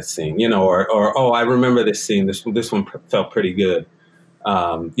comes that scene, you know, or I remember this scene. This one felt pretty good.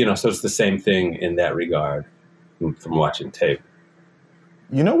 You know, so it's the same thing in that regard from watching tape.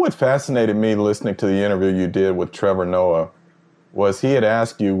 You know what fascinated me listening to the interview you did with Trevor Noah was he had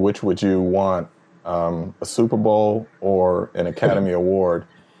asked you which would you want, a Super Bowl or an Academy Award.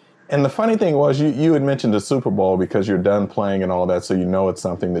 And the funny thing was you had mentioned the Super Bowl because you're done playing and all that, so you know it's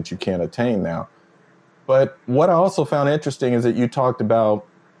something that you can't attain now. But what I also found interesting is that you talked about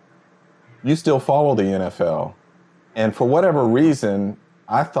you still follow the NFL. And for whatever reason,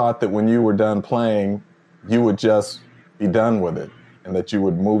 I thought that when you were done playing, you would just be done with it and that you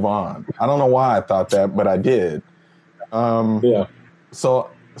would move on. I don't know why I thought that, but I did. Yeah. So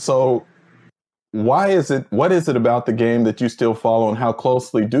what is it about the game that you still follow and how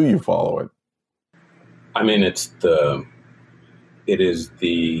closely do you follow it? I mean,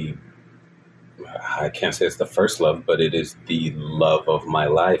 I can't say it's the first love, but it is the love of my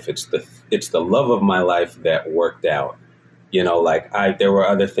life. It's the love of my life that worked out. You know, like there were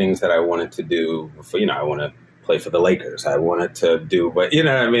other things that I wanted to do. I want to play for the Lakers. I wanted to do, but you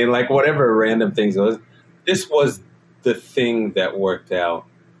know what I mean? Like whatever random things it was. This was the thing that worked out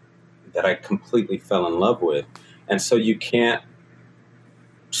that I completely fell in love with. And so you can't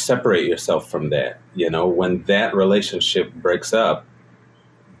separate yourself from that. You know, when that relationship breaks up,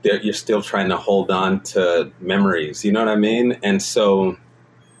 you're still trying to hold on to memories. You know what I mean? And so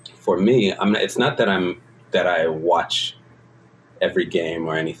for me, it's not that I watch every game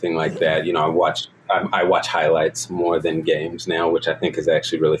or anything like that. You know, I watch highlights more than games now, which I think is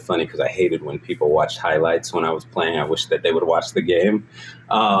actually really funny because I hated when people watched highlights when I was playing. I wish that they would watch the game.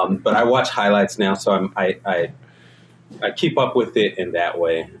 But I watch highlights now, so I keep up with it in that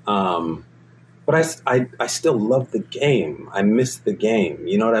way. But I still love the game. I miss the game.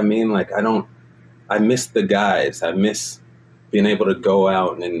 You know what I mean? Like I miss the guys. I miss being able to go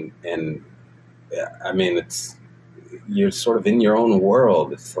out and I mean, you're sort of in your own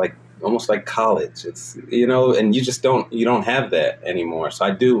world. It's like almost like college. It's, you know, and you don't have that anymore. So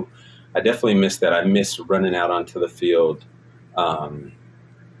I definitely miss that. I miss running out onto the field,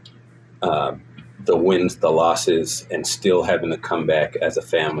 the wins, the losses, and still having to come back as a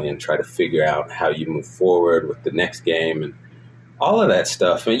family and try to figure out how you move forward with the next game and all of that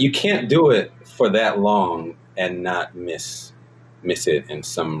stuff. I mean, you can't do it for that long and not miss it in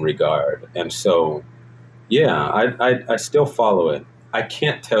some regard. And so, yeah, I still follow it. I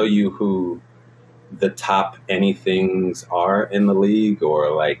can't tell you who the top anythings are in the league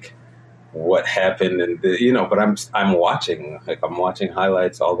or like what happened and but I'm watching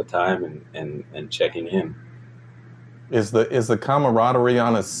highlights all the time and checking in. Is the camaraderie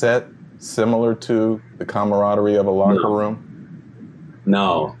on a set similar to the camaraderie of a locker room?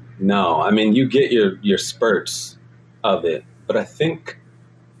 No. I mean, you get your spurts of it, but I think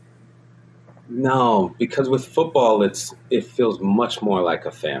no, because with football it feels much more like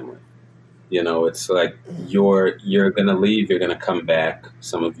a family. You know, it's like you're going to leave, you're going to come back.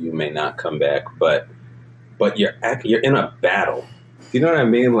 Some of you may not come back, but you're in a battle. You know what I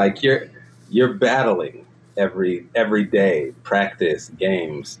mean? Like you're battling every day, practice,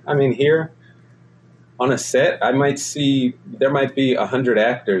 games. I mean, here on a set, there might be 100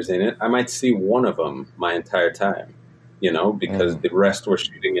 actors in it. I might see one of them my entire time, you know, because the rest were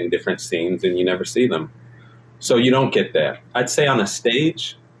shooting in different scenes and you never see them. So you don't get that. I'd say on a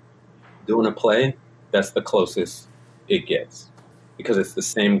stage, doing a play, that's the closest it gets because it's the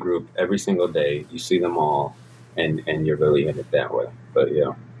same group every single day. You see them all and you're really in it that way. But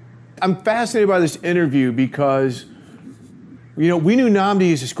yeah. I'm fascinated by this interview because, you know, we knew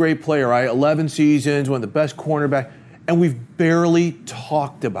Nnamdi is this great player, right? 11 seasons, one of the best cornerback, and we've barely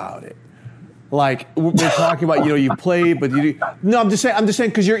talked about it. Like we're talking about, you know, you played, but no, I'm just saying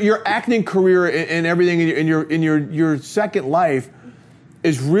because your acting career and everything in your second life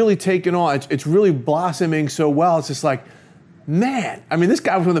is really taking on. It's really blossoming so well. It's just like, man, I mean, this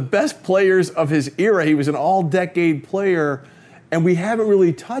guy was one of the best players of his era. He was an all-decade player, and we haven't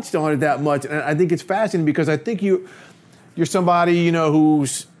really touched on it that much. And I think it's fascinating because I think you're somebody, you know,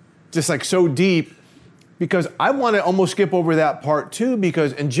 who's just like so deep. Because I want to almost skip over that part too,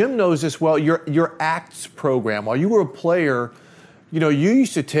 because, and Jim knows this well, your ACTS program, while you were a player, you know, you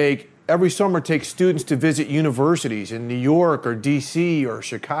used to every summer take students to visit universities in New York or DC or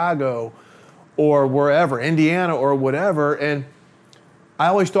Chicago or wherever, Indiana or whatever. And I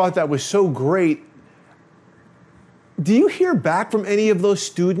always thought that was so great. Do you hear back from any of those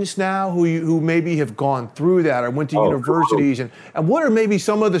students now who maybe have gone through that or went to universities? And what are maybe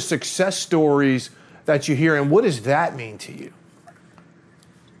some of the success stories that you hear, and what does that mean to you?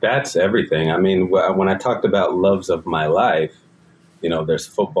 That's everything. I mean, when I talked about loves of my life, you know, there's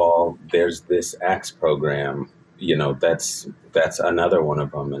football, there's this ACTS program, you know, that's another one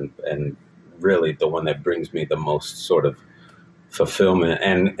of them. And really the one that brings me the most sort of fulfillment.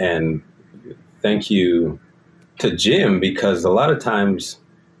 And thank you to Jim, because a lot of times,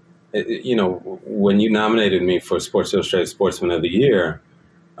 you know, when you nominated me for Sports Illustrated Sportsman of the Year,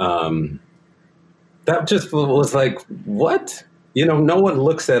 that just was like, what? You know, no one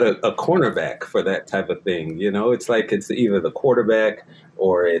looks at a cornerback for that type of thing. You know, it's like it's either the quarterback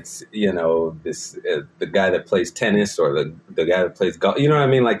or it's, you know, this the guy that plays tennis or the guy that plays golf. You know what I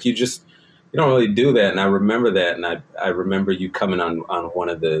mean? Like you don't really do that. And I remember that. And I remember you coming on one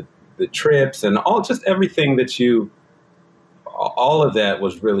of the trips and just everything that all of that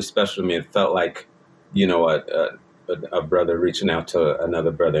was really special to me. It felt like, you know, a brother reaching out to another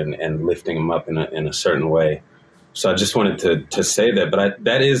brother and lifting him up in a certain way. So I just wanted to say that. But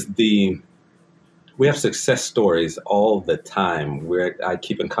we have success stories all the time. I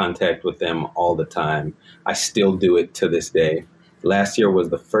keep in contact with them all the time. I still do it to this day. Last year was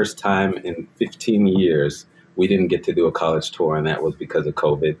the first time in 15 years we didn't get to do a college tour, and that was because of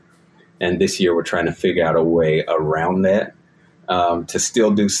COVID. And this year we're trying to figure out a way around that to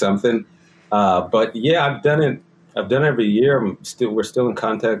still do something. But yeah, I've done it every year. We're still in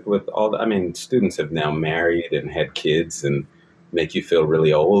contact with students have now married and had kids and make you feel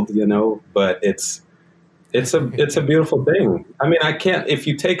really old, you know, but it's a beautiful thing. I mean, if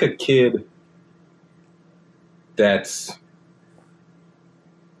you take a kid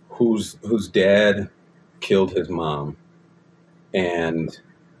whose dad killed his mom and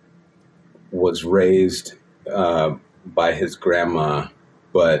was raised by his grandma,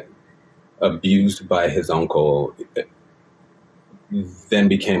 but abused by his uncle, then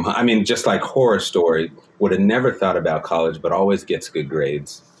became, just like Horror Story, would have never thought about college, but always gets good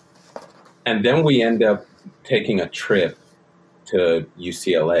grades. And then we end up taking a trip to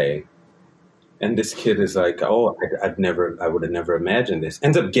UCLA. And this kid is like, I would have never imagined this.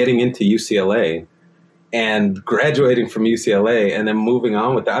 Ends up getting into UCLA and graduating from UCLA and then moving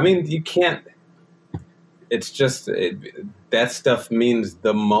on with that. I mean, you can't, it's just, that stuff means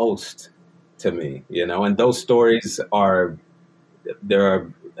the most to me, you know, and those stories there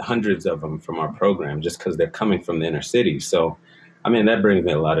are hundreds of them from our program just because they're coming from the inner city. So, I mean, that brings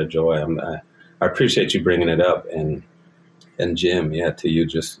me a lot of joy. I appreciate you bringing it up, and Jim, to you,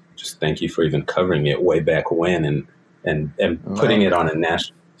 just thank you for even covering it way back when and putting it on a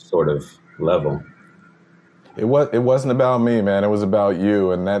national sort of level. It wasn't about me, man. It was about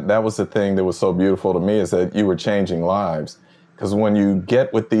you, and that was the thing that was so beautiful to me, is that you were changing lives. Because when you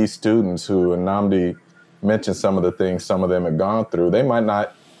get with these students who, Nnamdi mentioned some of the things some of them had gone through, they might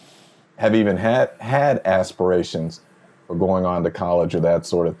not have even had aspirations for going on to college or that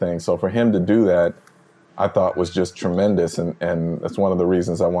sort of thing. So for him to do that, I thought was just tremendous, and that's one of the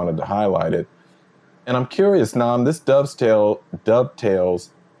reasons I wanted to highlight it. And I'm curious, Nam, this dovetails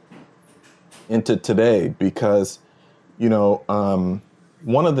into today because, you know,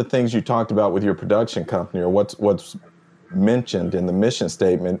 one of the things you talked about with your production company, or what's mentioned in the mission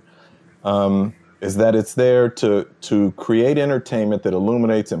statement, is that it's there to create entertainment that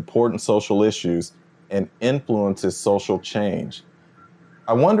illuminates important social issues and influences social change.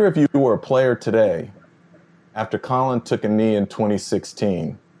 I wonder if you were a player today, after Colin took a knee in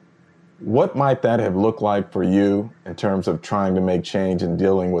 2016, what might that have looked like for you in terms of trying to make change and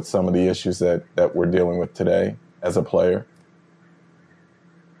dealing with some of the issues that we're dealing with today as a player?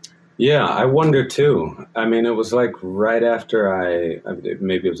 Yeah, I wonder too. I mean, it was like right after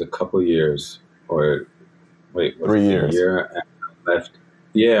maybe it was a couple years, or wait, 3 years. A year after I left.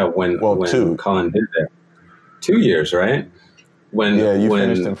 Yeah, when Colin did that. 2 years, right? You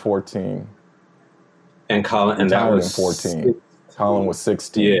finished in 14. And Colin, and that was in 14. Colin was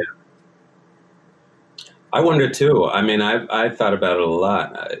 16. Yeah. I wonder too. I mean, I thought about it a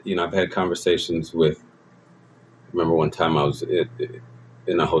lot. You know, I've had conversations with remember one time I was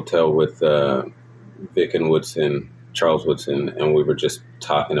in a hotel with Vic and Woodson, Charles Woodson, and we were just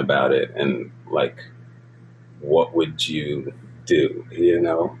talking about it and like, what would you do,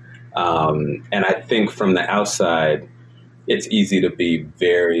 and I think from the outside, it's easy to be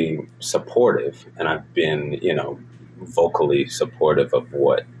very supportive, and I've been, vocally supportive of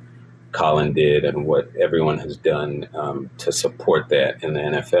what Colin did and what everyone has done to support that in the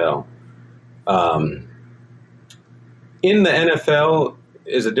NFL. In the NFL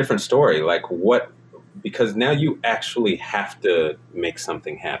is a different story. Because now you actually have to make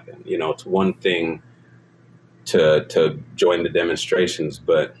something happen. It's one thing to join the demonstrations,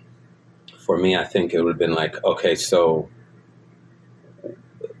 but for me, I think it would have been like, okay, so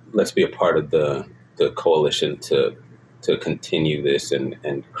let's be a part of the coalition to continue this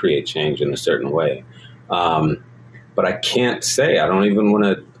and create change in a certain way. But I can't say, I don't even want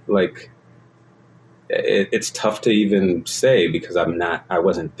to it's tough to even say because I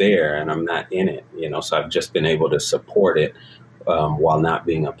wasn't there and I'm not in it, so I've just been able to support it while not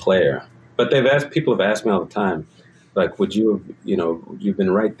being a player. But people have asked me all the time, like, would you have, you've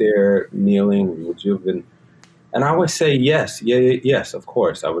been right there kneeling, would you have been, and I always say yes, yes, of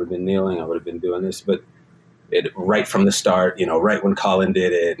course, I would have been kneeling, I would have been doing this, but right from the start, right when Colin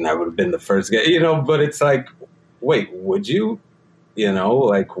did it, and I would have been the first guy, but it's like, wait, would you?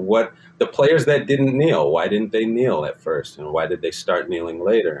 What the players that didn't kneel, why didn't they kneel at first? And why did they start kneeling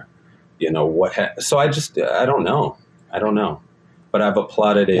later? So I don't know. But I've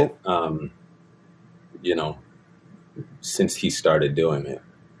applauded it, since he started doing it.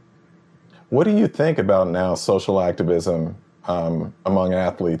 What do you think about now social activism among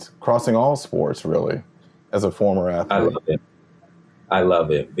athletes, crossing all sports, really, as a former athlete? I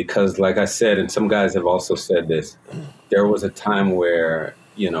love it because, like I said, and some guys have also said this, there was a time where,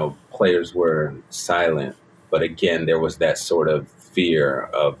 players were silent. But again, there was that sort of fear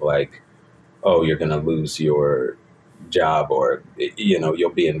of like, oh, you're going to lose your job or, you'll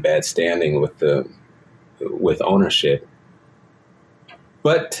be in bad standing with ownership.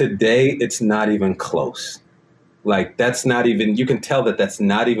 But today, it's not even close. Like, that's not even, you can tell that that's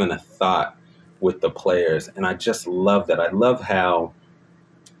not even a thought with the players. And I just love that. I love how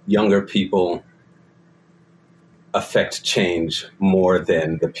younger people affect change more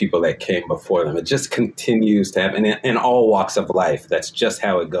than the people that came before them. It just continues to happen in all walks of life. That's just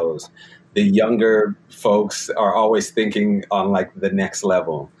how it goes. The younger folks are always thinking on like the next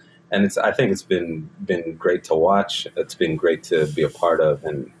level. And I think it's been great to watch. It's been great to be a part of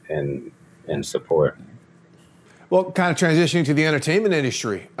and support. Well, kind of transitioning to the entertainment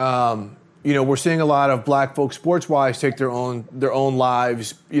industry, we're seeing a lot of black folks, sports-wise, take their own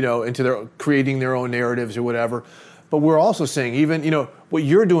lives, into creating their own narratives or whatever. But we're also seeing even, what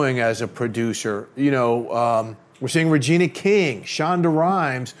you're doing as a producer. We're seeing Regina King, Shonda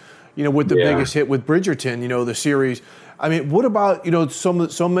Rhimes, with the biggest hit with Bridgerton, the series. I mean, what about,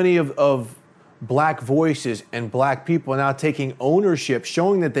 so many of black voices and black people now taking ownership,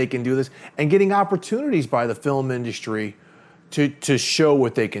 showing that they can do this, and getting opportunities by the film industry to show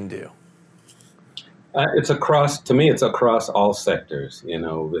what they can do? It's across all sectors.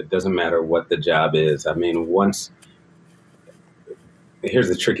 It doesn't matter what the job is. I mean, here's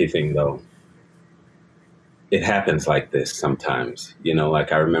the tricky thing though. It happens like this sometimes,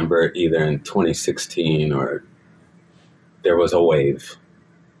 like I remember either in 2016 or there was a wave.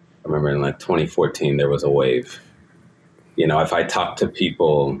 I remember in like 2014, there was a wave. If I talk to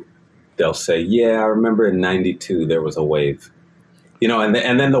people, they'll say, yeah, I remember in 92, there was a wave, and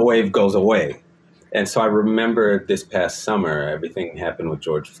then the wave goes away. And so I remember this past summer, everything happened with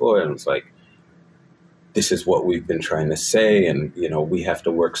George Floyd, and it's like, this is what we've been trying to say. And, we have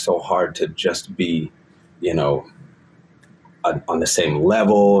to work so hard to just be, on the same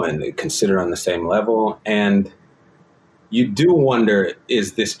level and consider on the same level. And you do wonder,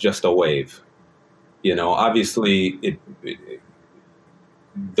 is this just a wave? Obviously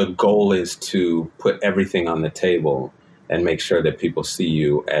the goal is to put everything on the table and make sure that people see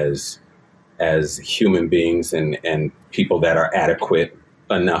you as human beings and people that are adequate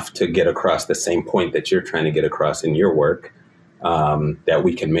enough to get across the same point that you're trying to get across in your work, that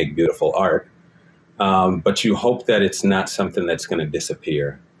we can make beautiful art. But you hope that it's not something that's going to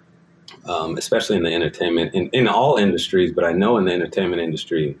disappear, especially in the entertainment, in all industries. But I know in the entertainment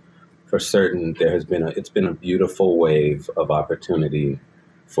industry, for certain, it's been a beautiful wave of opportunity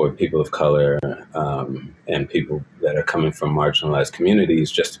for people of color and people that are coming from marginalized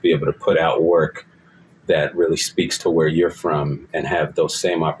communities, just to be able to put out work that really speaks to where you're from and have those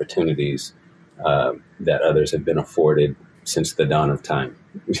same opportunities that others have been afforded since the dawn of time.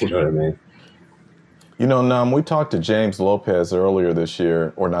 You know what I mean? You know, Nam, we talked to James Lopez earlier this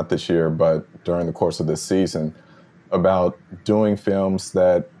year, or not this year, but during the course of this season, about doing films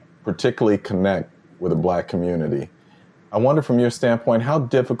that particularly connect with the Black community. I wonder from your standpoint, how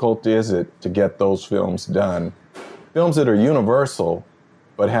difficult is it to get those films done? Films that are universal,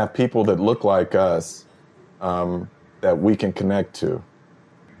 but have people that look like us that we can connect to.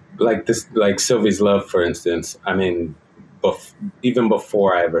 Like Sylvie's Love, for instance. I mean, even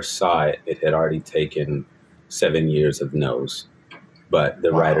before I ever saw it, it had already taken 7 years of no's. But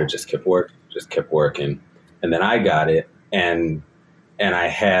the writer just kept working. And then I got it, and I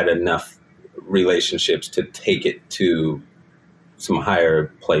had enough relationships to take it to some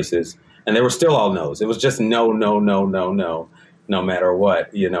higher places. And they were still all no's. It was just no matter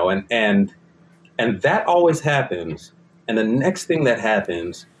what, you know. And that always happens. And the next thing that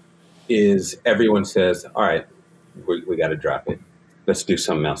happens is everyone says, all right, we got to drop it. Let's do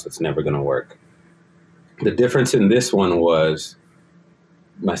something else that's never going to work. The difference in this one was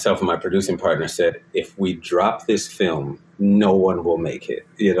myself and my producing partner said, if we drop this film, no one will make it.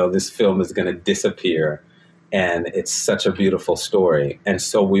 You know, this film is going to disappear, and it's such a beautiful story. And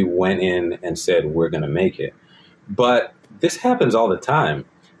so we went in and said, we're going to make it. But this happens all the time.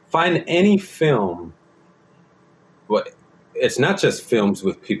 Find any film. Well, it's not just films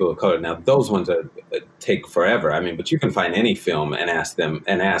with people of color. Now, those ones take forever. I mean, but you can find any film and ask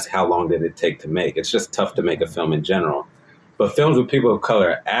how long did it take to make. It's just tough to make a film in general. But films with people of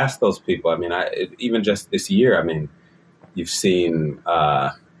color, ask those people. I mean, even just this year, I mean, you've seen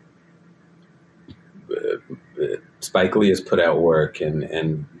Spike Lee has put out work,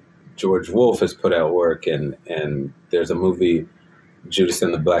 and George Wolfe has put out work, and there's a movie, Judas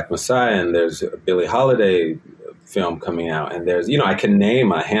and the Black Messiah, and there's a Billie Holiday film coming out, and there's, you know, I can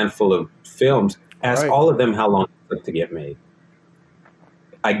name a handful of films. Ask all of them how long it took to get made.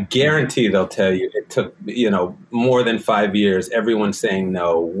 I guarantee they'll tell you it took, you know, more than 5 years. Everyone's saying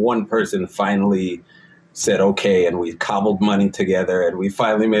no. One person finally said okay, and we cobbled money together, and we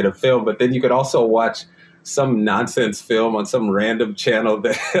finally made a film. But then you could also watch some nonsense film on some random channel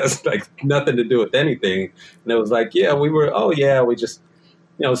that has like nothing to do with anything. And it was like, yeah, we just,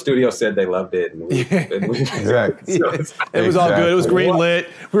 you know, the studio said they loved it. And we Exactly. So it was all good. It was green lit.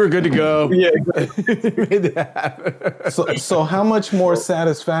 We were good to go. Yeah. So how much more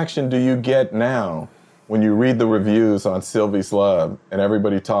satisfaction do you get now when you read the reviews on Sylvie's Love and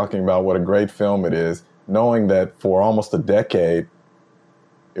everybody talking about what a great film it is, knowing that for almost a decade,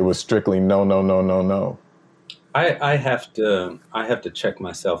 it was strictly no. I have to check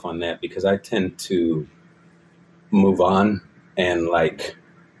myself on that, because I tend to move on, and like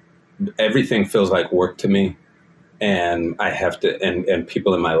everything feels like work to me, and I have to, and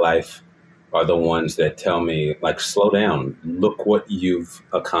people in my life are the ones that tell me, like, slow down, look what you've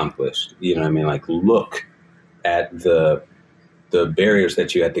accomplished. You know what I mean? Like, look at the barriers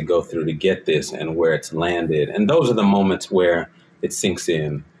that you had to go through to get this and where it's landed. And those are the moments where it sinks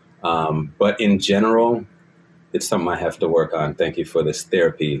in. But in general, it's something I have to work on. Thank you for this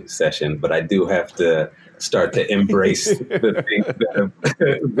therapy session. But I do have to start to embrace the things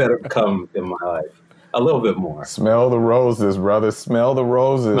that have come in my life a little bit more. Smell the roses, brother. Smell the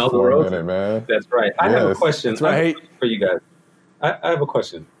roses for a minute, man. That's right. I have a question. That's right. For you guys. I have a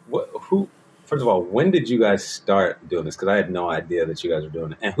question. First of all, when did you guys start doing this? Because I had no idea that you guys were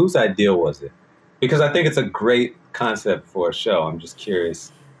doing it. And whose idea was it? Because I think it's a great concept for a show. I'm just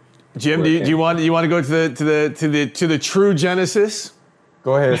curious. Jim, do you want to go to the true genesis?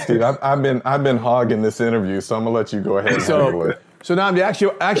 Go ahead, Steve. I've been hogging this interview, so I'm gonna let you go ahead and handle it. So now,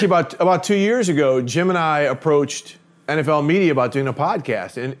 actually about 2 years ago, Jim and I approached NFL Media about doing a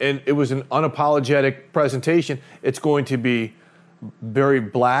podcast, and it was an unapologetic presentation. It's going to be very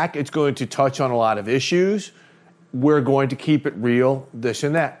black. It's going to touch on a lot of issues. We're going to keep it real, this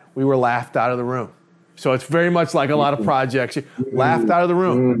and that. We were laughed out of the room. So it's very much like a lot of projects, laughed out of the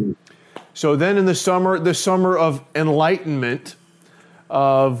room. So then in the summer of enlightenment,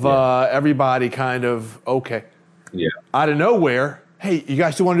 of everybody kind of, okay. Yeah. Out of nowhere, hey, you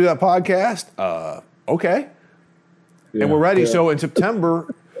guys still want to do that podcast? Okay. Yeah. And we're ready. Yeah. So in September,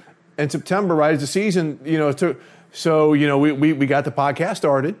 right, as the season, we got the podcast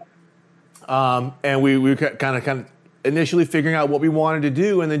started. And we were kind of initially figuring out what we wanted to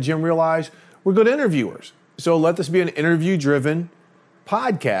do, and then Jim realized we're good interviewers. So let this be an interview-driven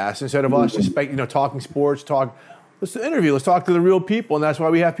podcast instead of us just talking sports. Let's interview. Let's talk to the real people, and that's why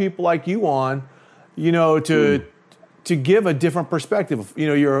we have people like you on, to give a different perspective.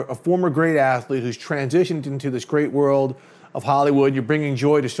 You're a former great athlete who's transitioned into this great world of Hollywood. You're bringing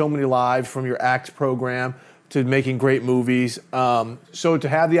joy to so many lives, from your ACTS program to making great movies. So to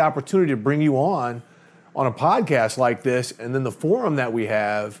have the opportunity to bring you on on a podcast like this, and then the forum that we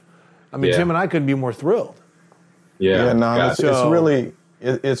have. I mean, Jim and I couldn't be more thrilled. Yeah, no,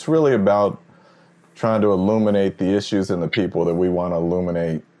 it's really about trying to illuminate the issues and the people that we want to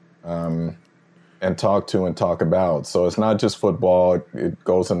illuminate and talk to and talk about. So it's not just football. It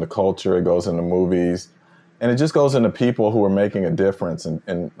goes into culture. It goes into movies. And it just goes into people who are making a difference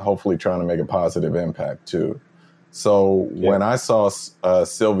and hopefully trying to make a positive impact too. So when I saw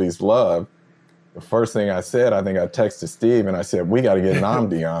Sylvie's Love, the first thing I said, I think I texted Steve and I said, we got to get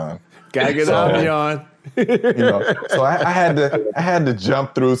Nnamdi on. Gotta get Nnamdi on. So I had to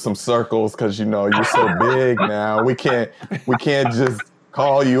jump through some circles because you're so big now. We can't just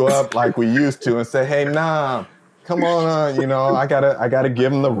call you up like we used to and say, hey, Nam, come on. I gotta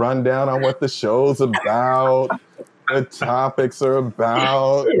give him the rundown on what the show's about, the topics are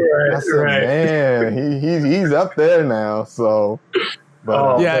about. I said, man, he's up there now. So.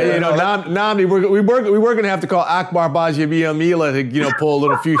 But, Nnamdi, we're going to have to call Akbar Gbajabiamila to pull a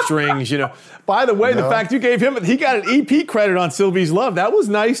little few strings. By the way, the fact you gave him, he got an EP credit on Sylvie's Love. That was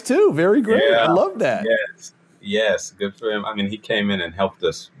nice too. Very great. Yeah. I love that. Yes, good for him. I mean, he came in and helped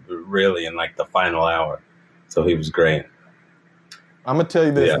us really in like the final hour, so he was great. I'm gonna tell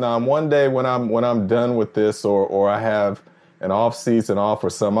you this, Nam. One day when I'm done with this, or I have an off season off or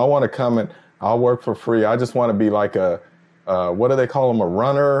something, I want to come and I'll work for free. I just want to be like a what do they call them? A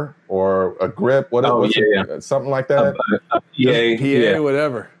runner or a grip? Something like that. PA,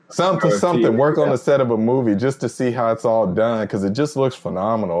 whatever. Something. Work on the set of a movie just to see how it's all done because it just looks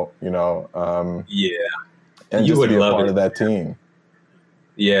phenomenal. And you just be a part of that team.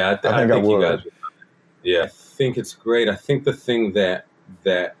 Yeah, I think you guys. Yeah, I think it's great. I think the thing that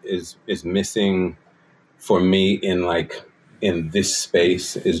is missing for me in this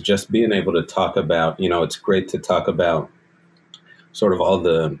space is just being able to talk about. It's great to talk about sort of all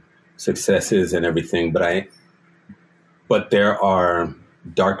the successes and everything, but there are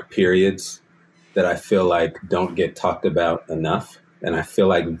dark periods that I feel like don't get talked about enough. And I feel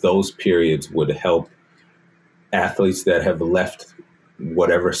like those periods would help athletes that have left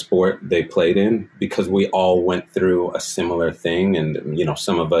whatever sport they played in, because we all went through a similar thing. And,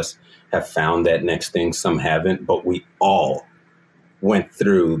 some of us have found that next thing, some haven't, but we all went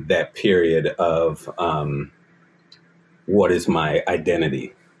through that period of, what is my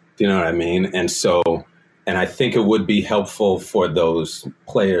identity? Do you know what I mean? And I think it would be helpful for those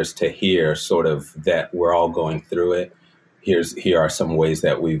players to hear sort of that we're all going through it. Here are some ways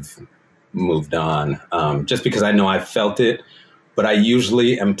that we've moved on. Just because I know I've felt it, but I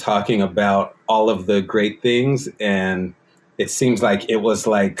usually am talking about all of the great things, and it seems like it was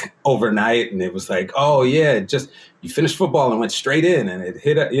like overnight, and it was like, oh yeah, just you finished football and went straight in, and it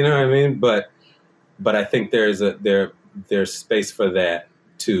hit. You know what I mean? But I think there's space for that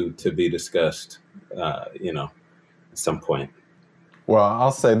to be discussed. At some point. Well,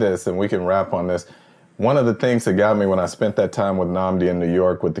 I'll say this, and we can wrap on this. One of the things that got me when I spent that time with Nnamdi in New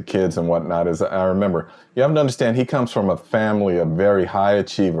York with the kids and whatnot is I remember, you have to understand, he comes from a family of very high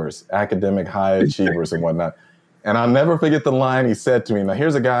achievers, academic high achievers and whatnot. And I'll never forget the line he said to me. Now,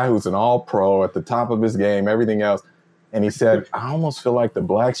 here's a guy who's an all-pro at the top of his game, everything else. And he said, I almost feel like the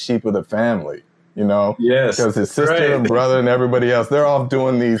black sheep of the family, Yes. Because his sister and brother and everybody else, they're all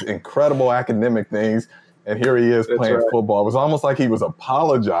doing these incredible academic things. And here he is playing football. It was almost like he was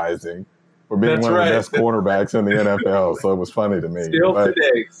apologizing for being one of the best quarterbacks in the NFL. So it was funny to me.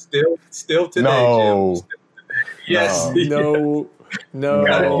 Still today. No. Jim. Yes. No.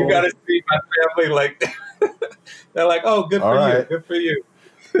 You got to see my family like they're like, oh, good for you. Good for you.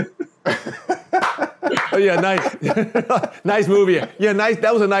 Oh yeah, nice, nice movie. Yeah, nice.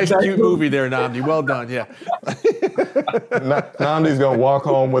 That was a nice, cute movie there, Nnamdi. Well done. Yeah. Nnamdi's gonna walk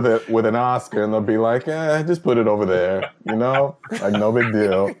home with an Oscar, and they'll be like, just put it over there. Like no big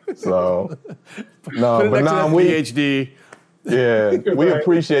deal. So no, but now PhD. Yeah, we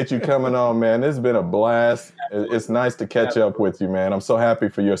appreciate you coming on, man. It's been a blast. It's nice to catch up with you, man. I'm so happy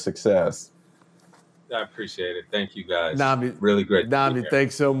for your success. I appreciate it. Thank you, guys. Nnamdi, really great. Nnamdi,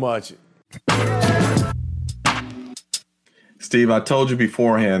 thanks so much. Steve, I told you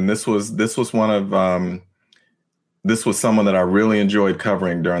beforehand, this was someone that I really enjoyed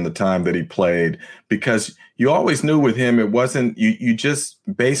covering during the time that he played, because you always knew with him, it wasn't, you just,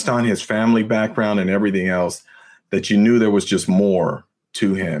 based on his family background and everything else, that you knew there was just more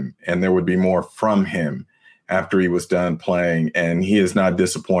to him and there would be more from him after he was done playing. And he is not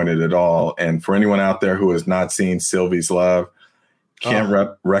disappointed at all. And for anyone out there who has not seen Sylvie's Love,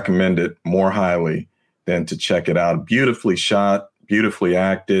 can't recommend it more highly than to check it out. Beautifully shot, beautifully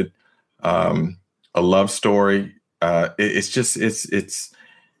acted, a love story. It's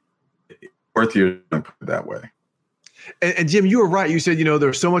worth your time, put it that way. And Jim, you were right. You said,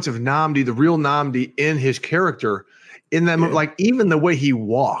 there's so much of Nnamdi, the real Nnamdi, in his character. In that, like, even the way he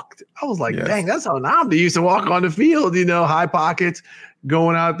walked, I was like, dang, that's how Nnamdi used to walk on the field, high pockets,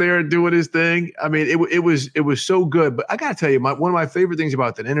 going out there and doing his thing. I mean, it was so good. But I got to tell you, one of my favorite things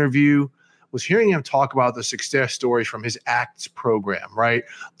about that interview was hearing him talk about the success stories from his ACTS program, right?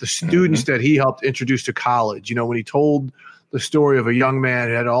 The students that he helped introduce to college. When he told the story of a young man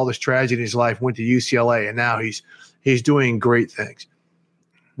who had all this tragedy in his life, went to UCLA, and now he's doing great things.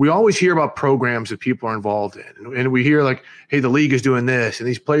 We always hear about programs that people are involved in, and we hear like, hey, the league is doing this and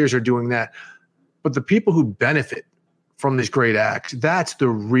these players are doing that. But the people who benefit from these great acts, that's the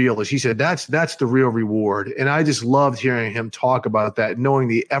real, as he said, that's the real reward. And I just loved hearing him talk about that, knowing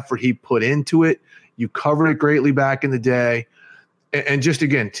the effort he put into it. You covered it greatly back in the day. And just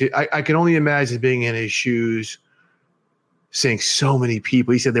again, I can only imagine being in his shoes, seeing so many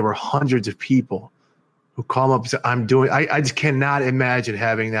people. He said there were hundreds of people who call him up and say, I just cannot imagine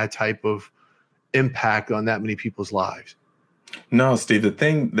having that type of impact on that many people's lives. No, Steve, the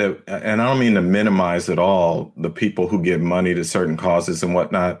thing that, and I don't mean to minimize at all the people who give money to certain causes and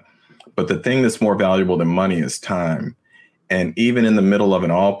whatnot, but the thing that's more valuable than money is time. And even in the middle of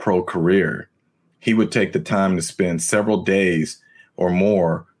an all-pro career, he would take the time to spend several days or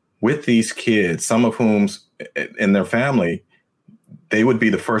more with these kids, some of whom in their family, they would be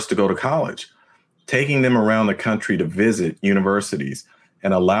the first to go to college, taking them around the country to visit universities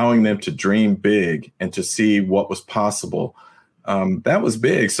and allowing them to dream big and to see what was possible. That was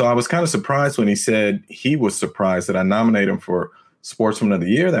big. So I was kind of surprised when he said he was surprised that I nominated him for Sportsman of the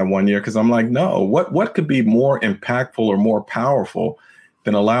Year that one year, because I'm like, no, what could be more impactful or more powerful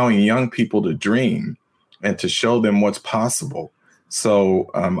than allowing young people to dream and to show them what's possible? So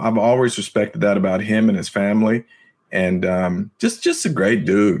I've always respected that about him and his family. And just a great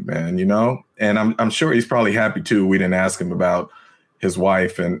dude, man, and I'm sure he's probably happy too. We didn't ask him about his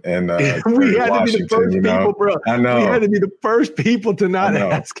wife and we had to be the first people, bro. I know. We had to be the first people to not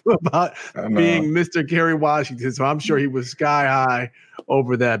ask him about being Mr. Kerry Washington. So I'm sure he was sky high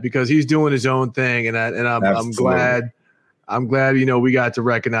over that because he's doing his own thing, and I'm glad. I'm glad we got to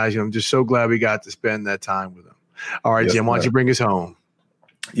recognize him. I'm just so glad we got to spend that time with him. All right, yes, Jim, why don't you bring us home?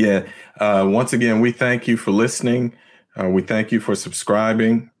 Yeah. Once again, we thank you for listening. We thank you for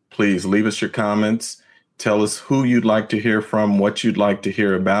subscribing. Please leave us your comments. Tell us who you'd like to hear from, what you'd like to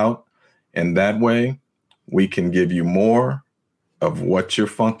hear about. And that way we can give you more of what you're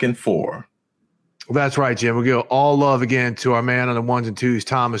funkin' for. Well, that's right, Jim. We'll give all love again to our man on the ones and twos,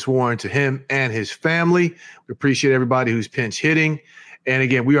 Thomas Warren, to him and his family. We appreciate everybody who's pinch hitting. And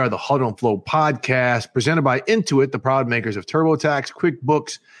again, we are the Huddle and Flow podcast presented by Intuit, the proud makers of TurboTax,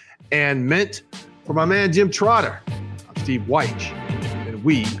 QuickBooks, and Mint. For my man, Jim Trotter, I'm Steve Wyche, and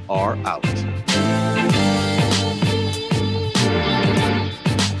we are out.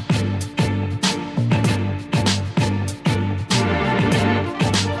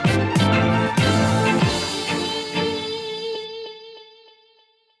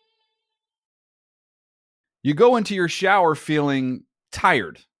 You go into your shower feeling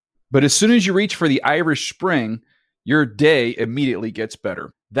tired, but as soon as you reach for the Irish Spring, your day immediately gets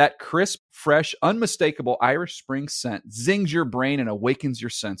better. That crisp, fresh, unmistakable Irish Spring scent zings your brain and awakens your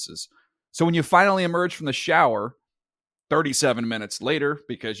senses. So when you finally emerge from the shower 37 minutes later,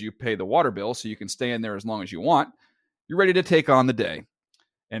 because you pay the water bill so you can stay in there as long as you want, you're ready to take on the day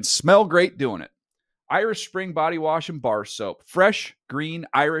and smell great doing it. Irish Spring Body Wash and Bar Soap. Fresh, green,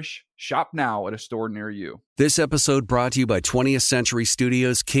 Irish. Shop now at a store near you. This episode brought to you by 20th Century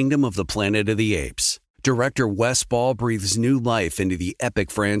Studios' Kingdom of the Planet of the Apes. Director Wes Ball breathes new life into the epic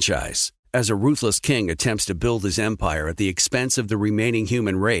franchise. As a ruthless king attempts to build his empire at the expense of the remaining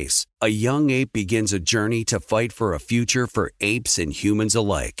human race, a young ape begins a journey to fight for a future for apes and humans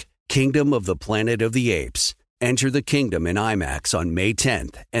alike. Kingdom of the Planet of the Apes. Enter the kingdom in IMAX on May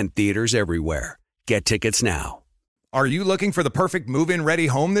 10th and theaters everywhere. Get tickets now. Are you looking for the perfect move-in ready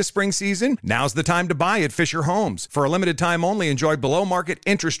home this spring season? Now's the time to buy at Fisher Homes. For a limited time only, enjoy below-market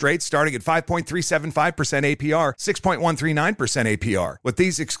interest rates starting at 5.375% APR, 6.139% APR. With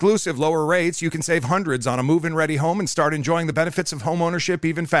these exclusive lower rates, you can save hundreds on a move-in ready home and start enjoying the benefits of home ownership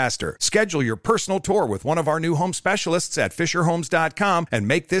even faster. Schedule your personal tour with one of our new home specialists at FisherHomes.com and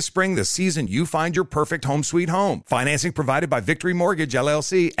make this spring the season you find your perfect home sweet home. Financing provided by Victory Mortgage,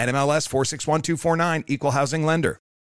 LLC, NMLS 461249, Equal Housing Lender.